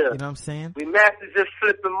of that. Yeah. You know what I'm saying? We masters just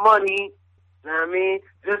flipping money. You know what I mean?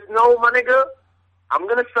 Just know, my nigga, I'm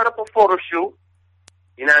going to set up a photo shoot.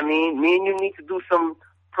 You know what I mean? Me and you need to do some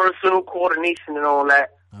personal coordination and all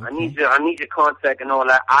that. Okay. I need your contact and all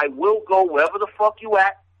that. I will go wherever the fuck you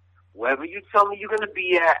at, wherever you tell me you're going to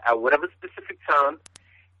be at whatever specific time.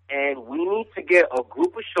 And we need to get a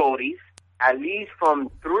group of shorties, at least from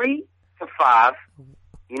 3 to 5.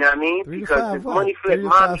 You know what I mean? Because this Money Flip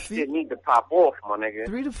mommy shit need to pop off, my nigga.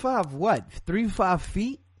 3 to 5 what? 3 to 5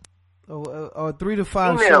 feet? Or 3 to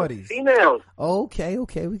 5 shorties? Females. Okay,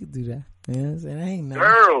 we can do that. Yes, it ain't nothing.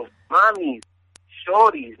 Girls, mommies,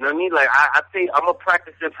 shorties. You know what I mean? Like, I think I'm a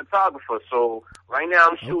practicing photographer, so right now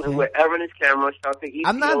I'm shooting with Aaron his camera. Shout out to EPO.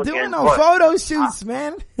 I'm not doing no photo shoots,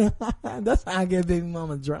 man. That's how I get baby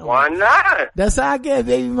mama drama. Why not? That's how I get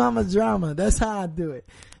baby mama drama. That's how I do it.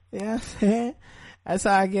 You know what I'm saying? That's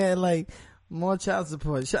how I get, like, more child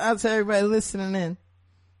support. Shout out to everybody listening in.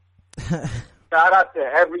 Shout out to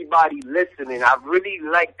everybody listening. I really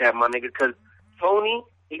like that, my nigga, because Tony,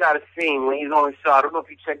 he got a scene when he's on his show. I don't know if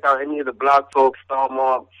you checked out any of the Blog Talk Star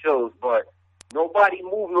Mob shows, but nobody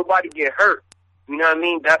move, nobody get hurt. You know what I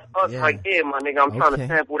mean? That's us right there, my nigga. I'm trying to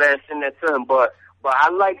sample that and send that to him. But I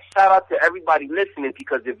like shout out to everybody listening,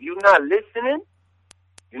 because if you're not listening,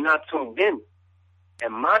 you're not tuned in.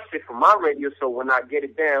 And my shit from my radio show, when I get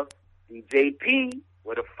it down, DJP,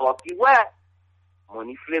 where the fuck you at?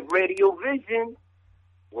 Money Flip Radio Vision.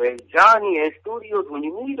 Where's Johnny in studios when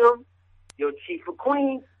you need him? Yo, Chief of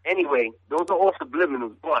Queens. Anyway, those are all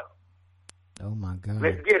subliminals, but oh my God.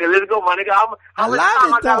 Let's get it. Let's go, my nigga. How much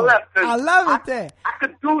time I got left? I love it there. I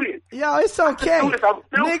could do this. Yo, it's okay. I could do this. I'm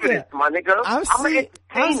built for this, my nigga. I'm an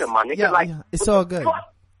entertainer, my nigga. Yo, it's all good.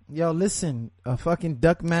 Yo, listen, a fucking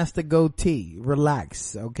Duckmaster goatee.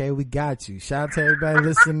 Relax, okay? We got you. Shout out to everybody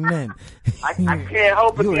listening in. I can't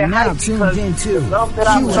help but get hyped because the love that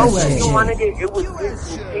I showed you, my nigga, it was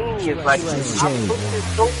instantaneous. Like, I put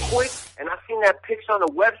this so quick, and I seen that picture on the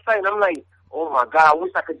website, and I'm like, oh my God, I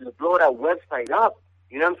wish I could just blow that website up.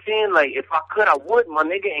 You know what I'm saying? Like, if I could, I would, my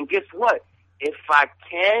nigga. And guess what? If I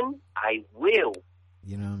can, I will.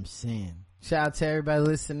 You know what I'm saying? Shout out to everybody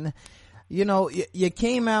listening. You know, you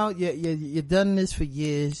came out, you done this for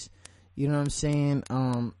years. You know what I'm saying?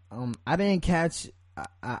 I didn't catch,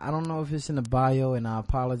 I don't know if it's in the bio, and I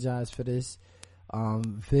apologize for this.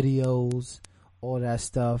 Videos, all that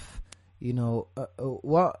stuff. You know,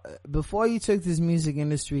 well, before you took this music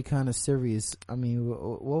industry kind of serious, I mean,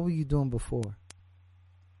 what were you doing before?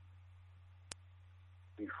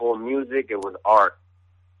 Before music, it was art.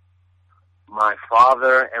 My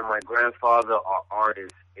father and my grandfather are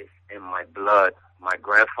artists. It's in my blood. My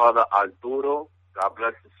grandfather, Arturo, God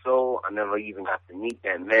bless his soul, I never even got to meet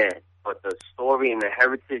that man. But the story and the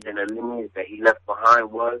heritage and the lineage that he left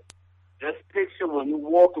behind was, just picture when you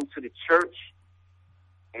walk into the church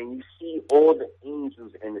and you see all the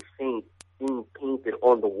angels and the saints being painted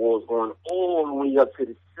on the walls going all the way up to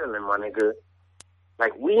the ceiling, my nigga.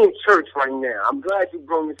 Like, we in church right now. I'm glad you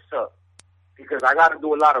brought this up, because I got to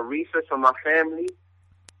do a lot of research on my family.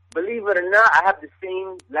 Believe it or not, I have the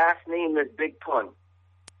same last name as Big Pun.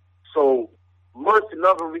 So, much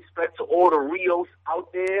love and respect to all the Rios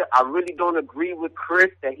out there. I really don't agree with Chris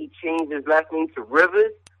that he changed his last name to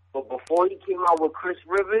Rivers. But before he came out with Chris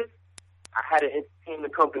Rivers, I had an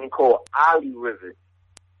entertainment company called Ali Rivers.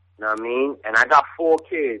 You know what I mean? And I got 4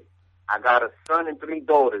 kids. I got a son and 3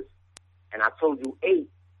 daughters. And I told you 8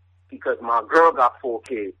 because my girl got 4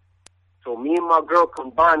 kids. So me and my girl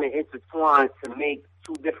combined and intertwined to make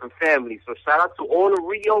 2 different families. So shout out to all the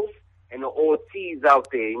Rios and the Ortiz out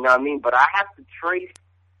there, you know what I mean? But I have to trace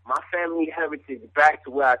my family heritage back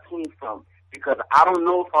to where I came from, because I don't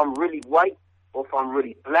know if I'm really white or if I'm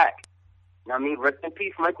really black. You know what I mean? Rest in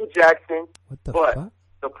peace, Michael Jackson. But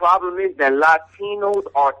the problem is that Latinos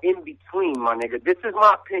are in between, my nigga. This is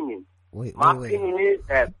my opinion. My opinion is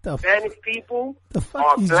that Spanish people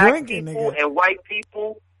are black people and white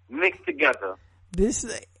people mixed together.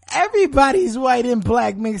 Everybody's white and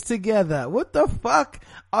black mixed together. What the fuck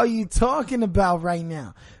are you talking about right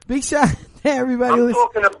now? Big shout out to everybody. I'm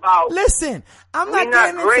talking about. Listen, I'm not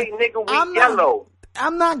getting gray, nigga. We yellow.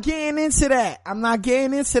 I'm not getting into that.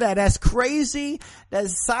 That's crazy.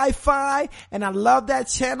 That's sci-fi, and I love that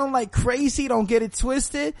channel like crazy. Don't get it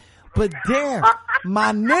twisted. But damn,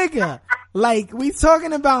 my nigga, like, we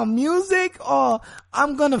talking about music, or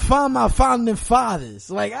I'm gonna find my founding fathers?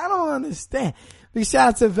 Like, I don't understand. Big shout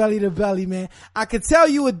out to Belly to Belly, man. I could tell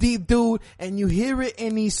you a deep dude, and you hear it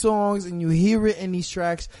in these songs, and you hear it in these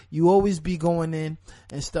tracks. You always be going in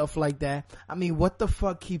and stuff like that. I mean, what the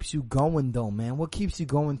fuck keeps you going though, man? What keeps you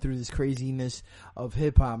going through this craziness of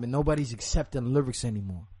hip hop and nobody's accepting lyrics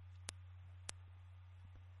anymore?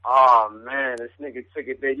 Oh man, this nigga took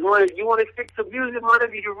it there. You want to stick to music, man?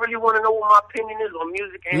 If you really want to know what my opinion is on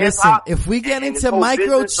music and hip hop, if we get into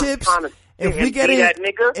microchips, if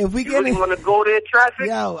we really want to go there, traffic.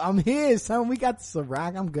 Yo, I'm here, son. We got the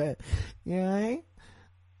Ciroc. I'm good. You know what I mean?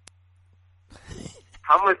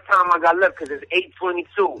 How much time I got left? Because it's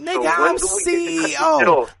 8:22. Nigga, so I'm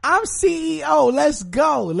CEO. I'm CEO. Let's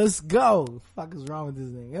go. Let's go. What the fuck is wrong with this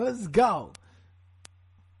nigga? Let's go.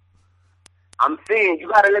 I'm saying, you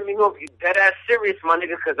gotta let me know if you dead ass serious, my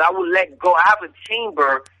nigga, because I will let go. I have a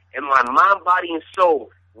chamber in my mind, body, and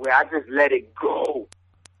soul where I just let it go.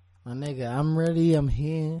 My nigga, I'm ready. I'm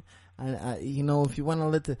here. You know, if you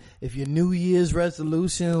want to if your New Year's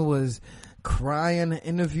resolution was cry in an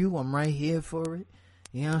interview, I'm right here for it.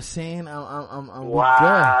 You know what I'm saying? I'm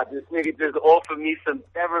wow, this nigga just offered me some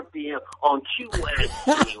therapy on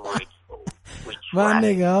QSJ. My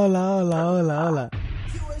nigga, hold on.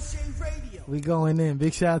 We going in.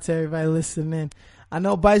 Big shout out to everybody listening. I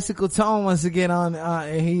know Bicycle Tone wants to get on.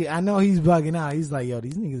 I know he's bugging out. He's like, yo,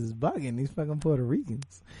 these niggas is bugging. These fucking Puerto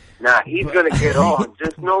Ricans. Nah, he's gonna get on.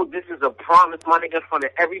 Just know this is a promise, my nigga, for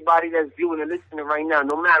everybody that's viewing and listening right now.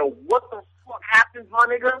 No matter what the fuck happens, my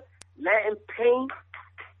nigga, Latin Pain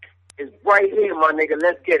is right here, my nigga.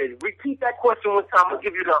 Let's get it. Repeat that question one time. I'm gonna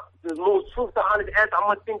give you the most truth to honest answer. I'm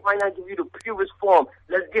gonna think right now, give you the purest form.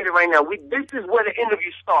 Let's get it right now. This is where the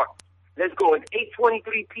interview starts. Let's go. It's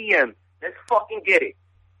 8:23 p.m. Let's fucking get it.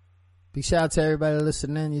 Big shout out to everybody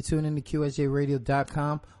listening. You're tuning in to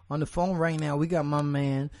QSJRadio.com. On the phone right now, we got my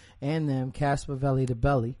man and them, Casper Belly to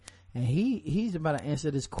Belly. And he's about to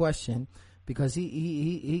answer this question because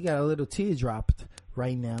he got a little teardrop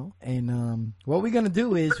right now. And what we're gonna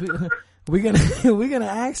do is we're gonna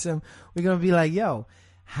ask him. We're gonna be like, yo,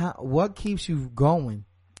 what keeps you going,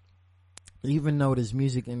 even though this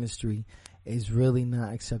music industry is really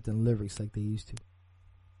not accepting lyrics like they used to?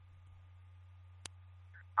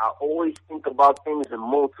 I always think about things in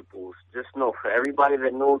multiples. Just know, for everybody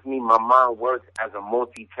that knows me, my mind works as a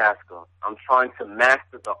multitasker. I'm trying to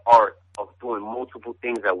master the art of doing multiple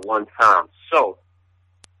things at one time. So,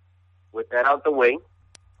 with that out the way,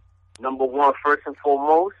 number one, first and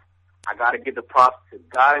foremost, I gotta give the props to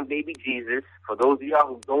God and baby Jesus. For those of y'all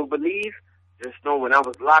who don't believe, just know when I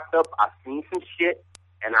was locked up, I seen some shit,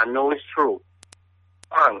 and I know it's true.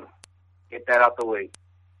 Get that out the way.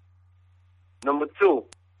 Number 2,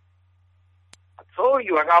 I told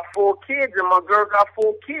you I got 4 kids, and my girl got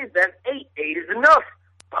 4 kids. That's 8. 8 is enough.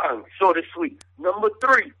 Short and sweet. Number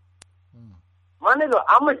 3, my nigga,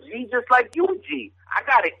 I'm a G just like you a G. I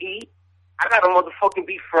gotta eat. I gotta motherfucking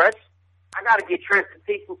be fresh. I gotta get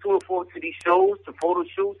transportation to and forward to these shows, to photo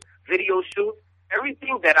shoots, video shoots.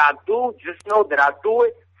 Everything that I do, just know that I do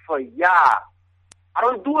it for y'all. I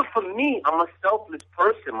don't do it for me. I'm a selfless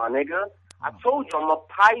person, my nigga. I told you, I'm a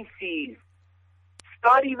Pisces.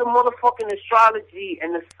 Study the motherfucking astrology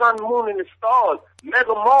and the sun, moon, and the stars. Mega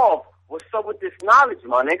Morph, what's up with this knowledge,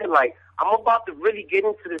 my nigga? Like, I'm about to really get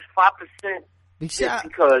into this 5%. Big shout to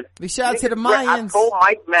the I Mayans. told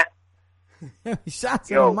Mike shout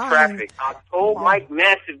to Yo, the Mayans. Traffic. I told Mike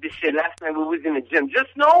Massive this shit last night when we was in the gym. Just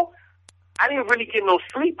know, I didn't really get no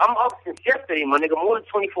sleep. I'm up since yesterday, my nigga, more than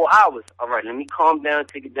 24 hours. All right, let me calm down,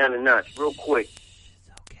 take it down a notch real quick.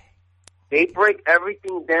 Okay. They break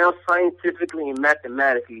everything down scientifically and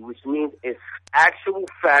mathematically, which means it's actual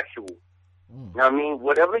factual. You know what I mean?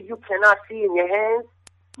 Whatever you cannot see in your hands,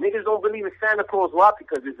 niggas don't believe in Santa Claus. Why?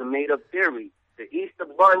 Because it's a made-up theory. The Easter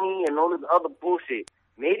Bunny and all this other bullshit.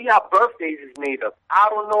 Maybe our birthdays is made up. I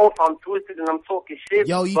don't know if I'm twisted and I'm talking shit.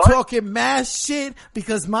 Yo, you talking mad shit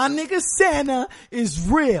because my nigga Santa is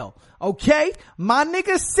real. Okay? My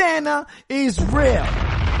nigga Santa is real.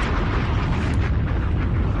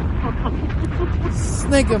 This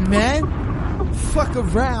nigga, man. Fuck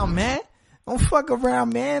around, man. Don't fuck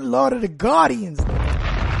around, man. Lord of the Guardians. Fuck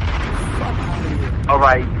out of here. All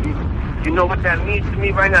right. You know what that means to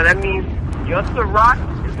me right now? That means your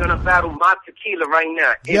Ciroc is gonna battle my tequila right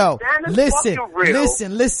now. If Yo, Santa's listen, fucking real,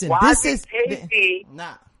 listen. Why This did is KD,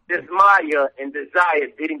 nah. Desmaya, and Desire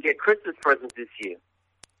didn't get Christmas presents this year?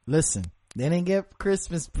 Listen, they didn't get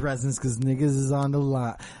Christmas presents because niggas is on the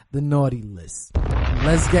naughty list.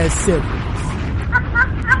 Let's get serious.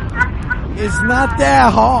 It's not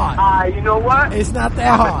that hard. You know what? It's not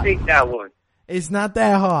that I'm hard. gonna take that one. It's not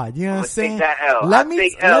that hard. You know what I'm saying? Take that L.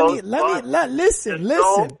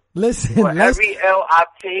 Listen. For every L I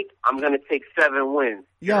take, I'm gonna take 7 wins.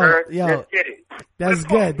 You heard? Let's get it. That's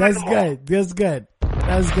good.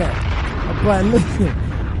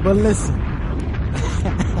 But listen.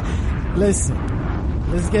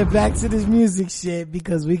 Let's get back to this music shit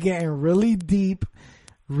because we getting really deep,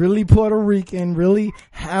 really Puerto Rican, really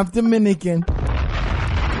half Dominican.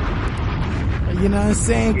 You know what I'm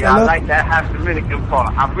saying? Yeah, I like that half Dominican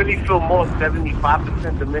part. I really feel more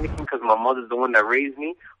 75% Dominican because my mother's the one that raised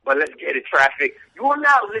me. But let's get it, Traffic. You are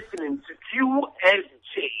now listening to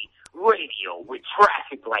QSJ Radio with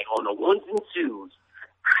Traffic Light on the 1s and 2s.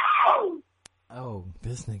 Oh,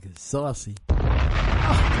 this nigga's saucy.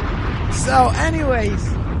 So, anyways,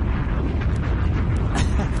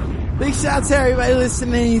 big shout out to everybody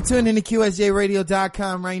listening. You tune in to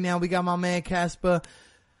QSJRadio.com right now. We got my man Casper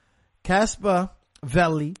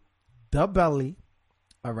Velli, the Belly,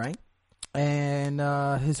 all right, and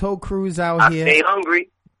his whole crew's out here. Stay hungry.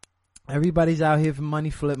 Everybody's out here for Money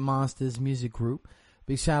Flip Monsters music group.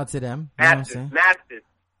 Big shout out to them. Masters.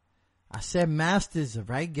 I said Masters, all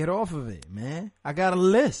right? Get off of it, man. I got a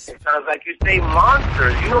list. It sounds like you say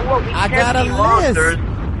monsters. You know what? I got a list.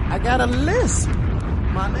 I got a list,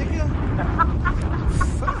 my nigga.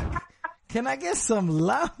 Fuck. Can I get some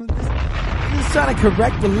love? He's trying to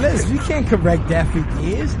correct the list. We can't correct that for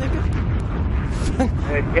years, nigga.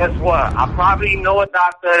 And guess what? I probably know a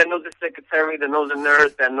doctor that knows a secretary, that knows a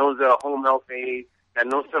nurse, that knows a home health aide, that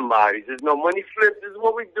knows somebody. There's no money flip. This is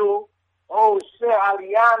what we do. Oh shit,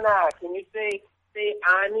 Aliana, can you say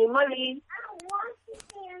animally? I don't want to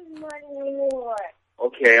say animally anymore.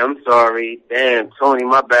 Okay, I'm sorry. Damn, Tony,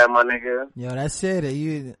 my bad, my nigga. Yo, that's it.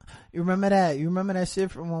 You remember that? You remember that shit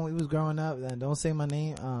from when we was growing up? Don't say my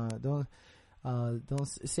name. Don't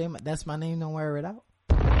say that's my name. Don't wear it out.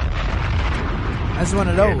 That's one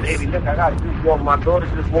of those. Yeah, baby, look, I got you. Yo, my daughter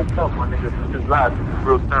just woke up, my nigga. This is live. This is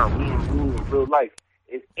real time. We in real life.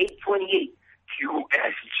 It's 8:28.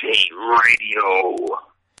 QSJ Radio.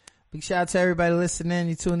 Big shout out to everybody listening.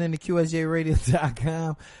 You tune in to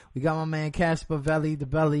QSJRadio.com. We got my man Casper Velli, the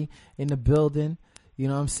Belly, in the building. You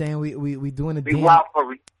know what I'm saying? We doing a Be wild for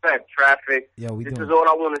respect, Traffic. Yeah, this is all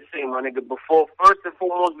I want to say, my nigga. First and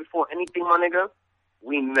foremost, before anything, my nigga,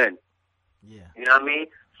 we men. Yeah. You know what I mean?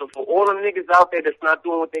 So for all them niggas out there that's not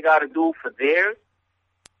doing what they got to do for theirs,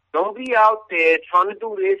 don't be out there trying to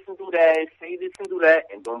do this and do that and say this and do that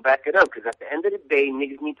and don't back it up. Because at the end of the day,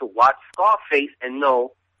 niggas need to watch Scarface and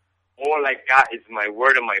know all I got is my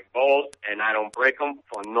word and my balls, and I don't break them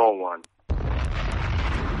for no one.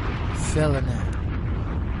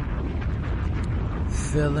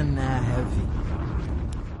 Feeling that heavy.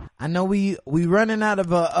 I know we running out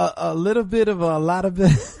of a little bit of a lot of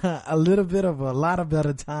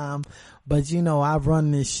better time, but you know I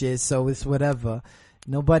run this shit, so it's whatever.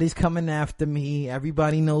 Nobody's coming after me.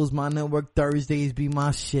 Everybody knows my network Thursdays be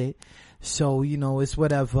my shit, so you know it's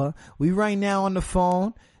whatever. We right now on the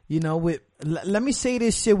phone, you know, with let me say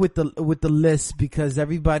this shit with the list because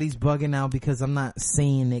everybody's bugging out because I'm not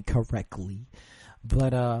saying it correctly,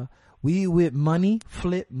 but we with Money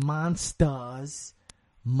Flip Monsters.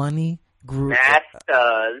 Money Group.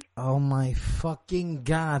 Masters. Oh my fucking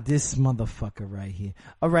God, this motherfucker right here.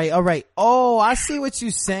 Alright. Oh, I see what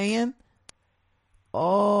you're saying.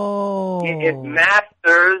 Oh. It's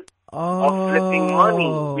masters of flipping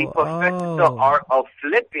money. We perfected the art of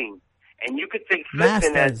flipping. And you could take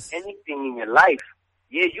flipping as anything in your life.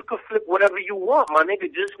 Yeah, you could flip whatever you want, my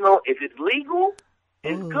nigga. Just know if it's legal,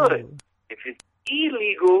 it's good. If it's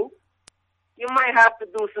illegal, you might have to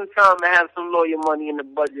do some time to have some lawyer money in the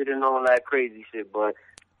budget and all that crazy shit, but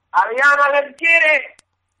Ariana, let's get it!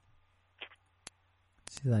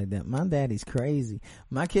 She's like that. My daddy's crazy.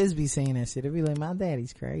 My kids be saying that shit. They be like, my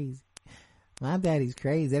daddy's crazy. My daddy's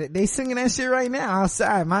crazy. They singing that shit right now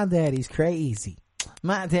outside. My daddy's crazy.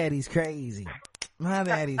 My daddy's crazy. My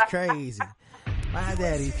daddy's crazy. My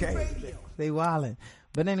daddy's crazy. They wildin'.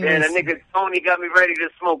 But anyway. Man, that nigga Tony got me ready to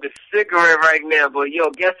smoke a cigarette right now, but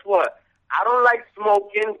yo, guess what? I don't like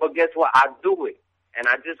smoking, but guess what? I do it, and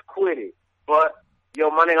I just quit it. But yo,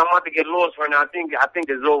 my nigga, I'm about to get lost right now. I think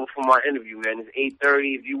it's over for my interview, man. It's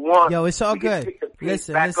 8:30. If you want, yo, it's all good.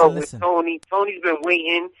 Listen. With Tony. Tony's been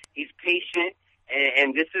waiting. He's patient,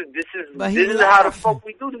 and this is how the fuck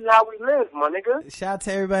we do. This is how we live, my nigga. Shout out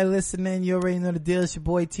to everybody listening. You already know the deal. It's your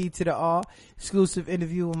boy T to the R. Exclusive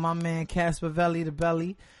interview with my man Casper Belly to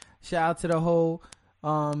Belly. Shout out to the whole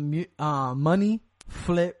Money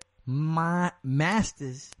Flip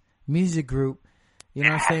Masters music group. You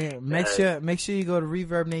know what I'm saying? Make sure you go to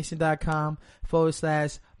ReverbNation.com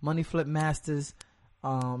 /Money Flip Masters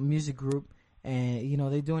music group, and you know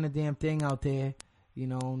they're doing a damn thing out there. You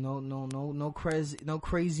know, no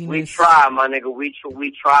craziness. We try, my nigga. We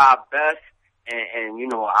try our best, and you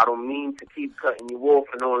know I don't mean to keep cutting you off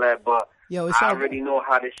and all that, but yo, I already know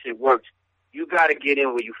how this shit works. You gotta get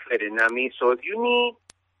in where you fit in. You know what I mean? So if you need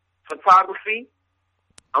photography,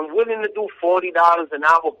 I'm willing to do $40 an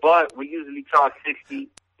hour, but we usually charge $60.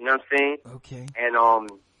 You know what I'm saying? Okay. And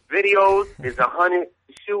videos is $100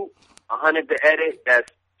 to shoot, $100 to edit. That's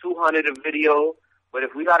 $200 a video. But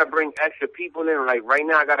if we gotta bring extra people in, like right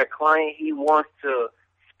now, I got a client. He wants to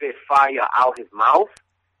spit fire out his mouth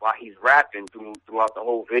while he's rapping throughout the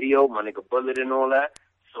whole video. My nigga Bullet and all that.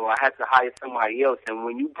 So I had to hire somebody else. And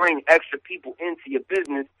when you bring extra people into your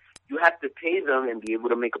business, you have to pay them and be able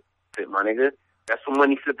to make a profit, my nigga. That's what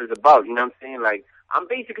Money Flip is about, you know what I'm saying? Like, I'm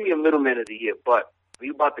basically a middleman of the year, but we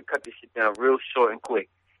about to cut this shit down real short and quick.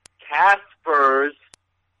 Casper's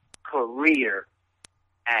Career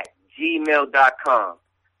at gmail.com.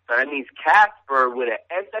 So that means Casper with an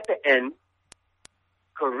S at the end,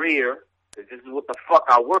 career, because this is what the fuck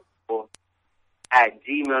I work for, at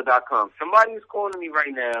gmail.com. Somebody is calling me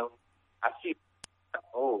right now. I see.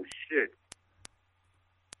 Oh, shit.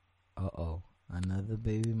 Uh-oh. Another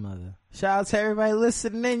baby mother. Shout out to everybody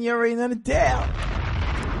listening in. You already know the deal.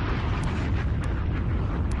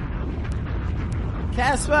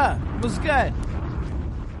 Casper, what's good?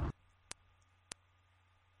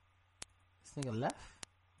 This nigga left?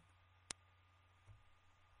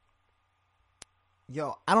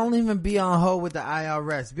 Yo, I don't even be on hold with the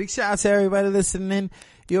IRS. Big shout out to everybody listening in.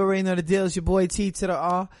 You already know the deal. It's your boy T to the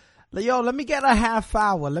R. Yo, let me get a half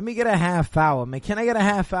hour. Man. Can I get a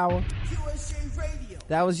half hour?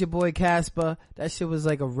 That was your boy Casper. That shit was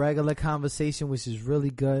like a regular conversation, which is really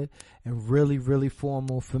good and really, really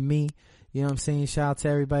formal for me. You know what I'm saying? Shout out to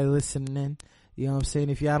everybody listening in. You know what I'm saying?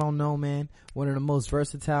 If y'all don't know, man, one of the most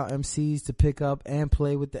versatile MCs to pick up and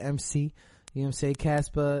play with the MC. You know what I'm saying?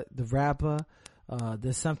 Casper, the rapper,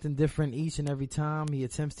 there's something different each and every time he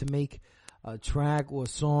attempts to make a track or a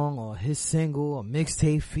song or his single, a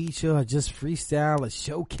mixtape feature, or just freestyle, a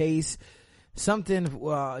showcase. Something,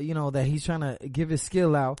 you know, that he's trying to give his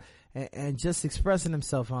skill out and just expressing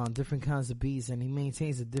himself on different kinds of beats, and he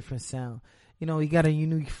maintains a different sound. You know, he got a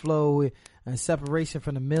unique flow and separation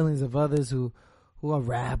from the millions of others who are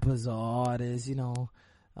rappers or artists, you know.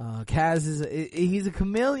 Kaz he's a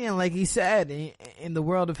chameleon, like he said, in the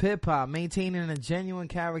world of hip hop, maintaining a genuine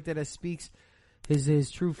character that speaks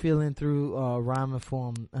his true feeling through rhyme and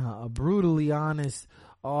form. A brutally honest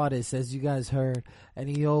artist, as you guys heard, and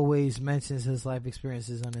he always mentions his life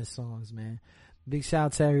experiences on his songs, man. Big shout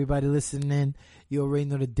out to everybody listening in. You already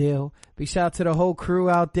know the deal. Big shout out to the whole crew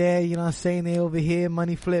out there. You know what I'm saying? They over here,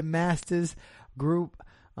 Money Flip Masters Group,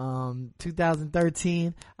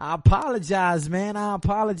 2013. I apologize, man. I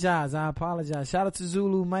apologize. Shout out to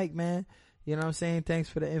Zulu Mike, man. You know what I'm saying? Thanks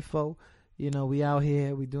for the info. You know, we out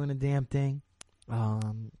here. We doing the damn thing.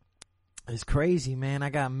 It's crazy, man. I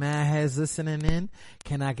got mad heads listening in.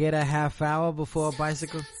 Can I get a half hour before a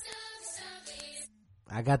bicycle?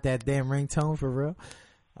 I got that damn ringtone for real.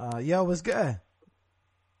 Yo, what's good?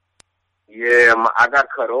 Yeah, I got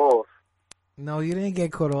cut off. No, you didn't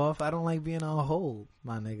get cut off. I don't like being on hold,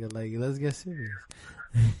 my nigga. Like, let's get serious.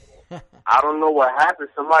 I don't know what happened.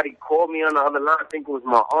 Somebody called me on the other line. I think it was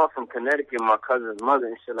my aunt from Connecticut, my cousin's mother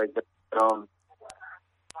and shit like that.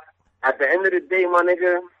 At the end of the day, my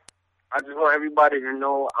nigga, I just want everybody to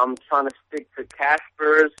know I'm trying to stick to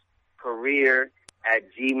Casper's career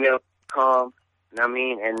at gmail.com. You know what I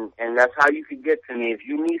mean? And that's how you can get to me. If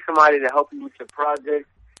you need somebody to help you with your project,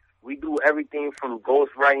 we do everything from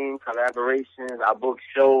ghostwriting, collaborations, I book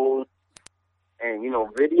shows, and, you know,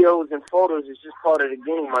 videos and photos is just part of the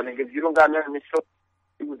game, my nigga. If you don't got nothing to show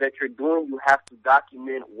people that you're doing, you have to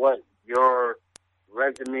document what your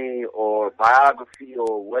resume or biography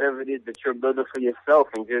or whatever it is that you're building for yourself,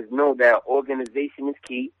 and just know that organization is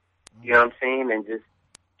key. You know what I'm saying? And just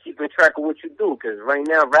keeping track of what you do, because right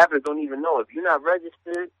now rappers don't even know. If you're not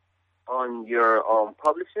registered on your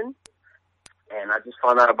publishing, and I just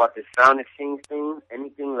found out about this Sound Exchange thing,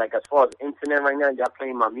 anything like as far as internet right now, y'all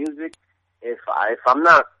playing my music. If I'm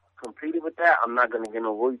not completed with that, I'm not gonna get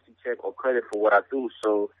no royalty check or credit for what I do.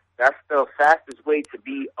 So that's the fastest way to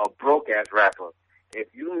be a broke ass rapper.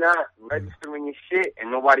 If you're not registering your shit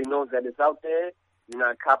and nobody knows that it's out there, you're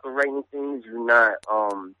not copywriting things, you're not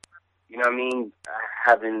you know what I mean,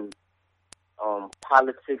 having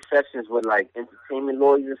politics sessions with like entertainment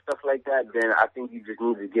lawyers and stuff like that, then I think you just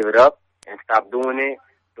need to give it up and stop doing it.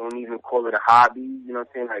 Don't even call it a hobby, you know what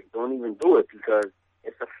I'm saying? Like, don't even do it, because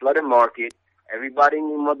it's a flooded market. Everybody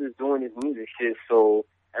and their mother's doing this music shit, so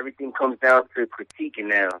everything comes down to critiquing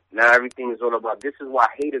now. Now everything is all about, this is why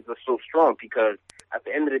haters are so strong, because at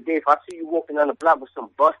the end of the day, if I see you walking down the block with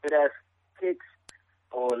some busted ass kicks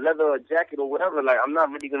or leather jacket or whatever, like, I'm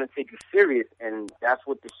not really going to take you serious, and that's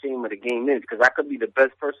what the shame of the game is, because I could be the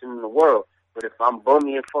best person in the world, but if I'm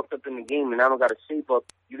bummy and fucked up in the game and I don't got a shape up,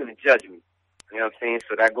 you're going to judge me. You know what I'm saying?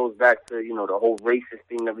 So that goes back to, you know, the whole racist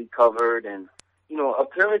thing that we covered, and, you know,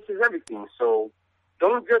 appearance is everything. So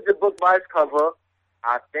don't judge a book by its cover.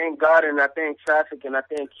 I thank God, and I thank Traffic, and I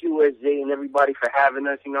thank QSJ and everybody for having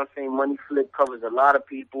us. You know what I'm saying? Money Flip covers a lot of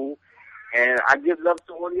people. And I give love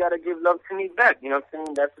to all y'all that give love to me back. You know what I'm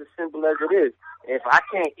saying? That's as simple as it is. If I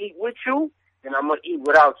can't eat with you, then I'm going to eat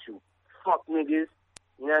without you. Fuck niggas.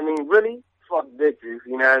 You know what I mean? Really? Fuck bitches.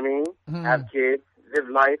 You know what I mean? Mm-hmm. Have kids. Live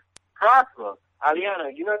life. Prosper.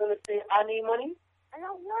 Aliana, you're not going to say, I need money? I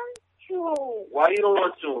don't want to. Why you don't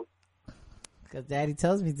want to? Because Daddy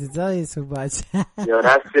tells me to tell you so much. Yo,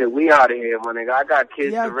 that's it. We out of here, my nigga. I got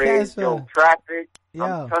kids to raise. Yo, Traffic. Yo.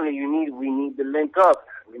 I'm telling you, we need to link up.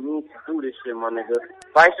 We need to do this shit, my nigga.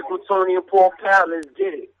 Bicycle Tony and Paul Cal, let's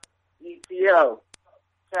get it. ETL.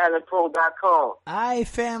 TalentPro.com. Alright,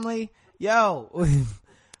 family. Yo.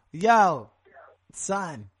 Yo.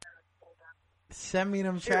 Son. Send me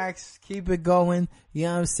them tracks. Keep it going. You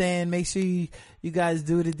know what I'm saying? Make sure you guys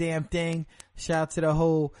do the damn thing. Shout out to the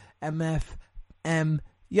whole MFM.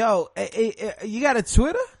 Yo, you got a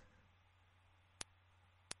Twitter?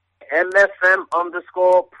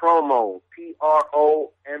 MFM_promo. PROMO.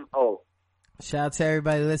 Shout out to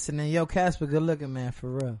everybody listening. Yo, Casper, good looking, man, for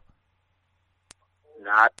real.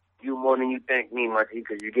 Nah, you more than you thank me, my G,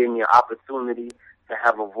 because you gave me an opportunity to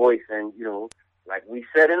have a voice. And, you know, like we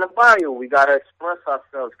said in the bio, we got to express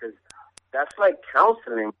ourselves, because that's like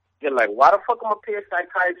counseling. You're like, why the fuck am I pay a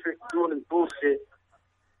psychiatrist doing this bullshit?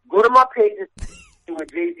 Go to my page with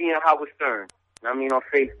Jay-Z and Howard Stern. I mean, on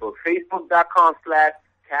Facebook.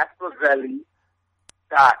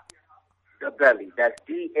 Facebook.com/CasperBelly.TheBelly. That's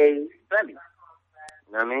D-A Belly.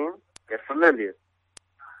 You know what I mean? Get familiar.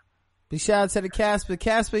 Big shout out to the Casper.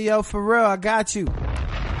 Casper, yo, for real, I got you.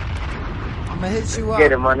 I'm gonna hit you up.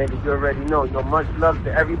 Get it, my nigga. You already know. Yo, much love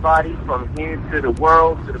to everybody from here to the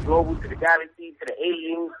world, to the global, to the galaxy, to the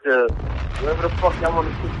aliens, to wherever the fuck y'all want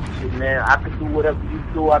to put this shit, man. I can do whatever you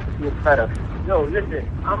do. I can do it better. Yo, listen,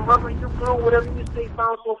 I'm rubbing you, girl. Whatever you say,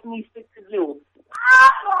 bounce off me, stick to you.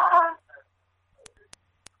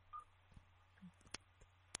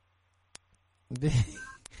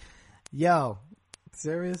 Yo,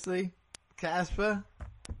 seriously? Casper?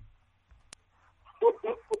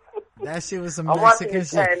 That shit was some I'm watching Mexican his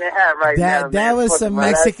shit. hat in the hat right now, That man. was Fucking some my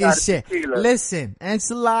last Mexican shot of shit. tequila. Listen,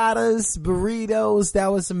 enchiladas, burritos, that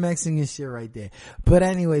was some Mexican shit right there. But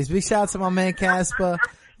anyways, big shout out to my man Casper.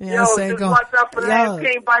 You know what I'm saying? Just watch out for that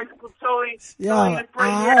King Bicycle Tony. Tony the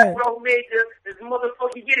Premier, Bro Major, this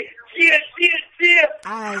motherfucker get it. Cheer.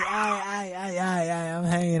 I'm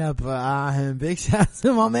hanging up him. Big shout out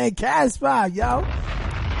to my man Casper, yo.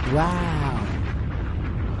 Wow.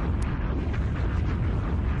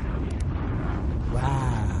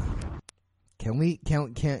 Can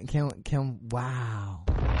wow.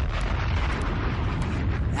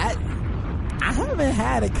 I haven't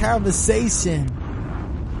had a conversation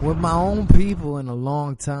with my own people in a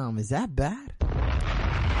long time. Is that bad?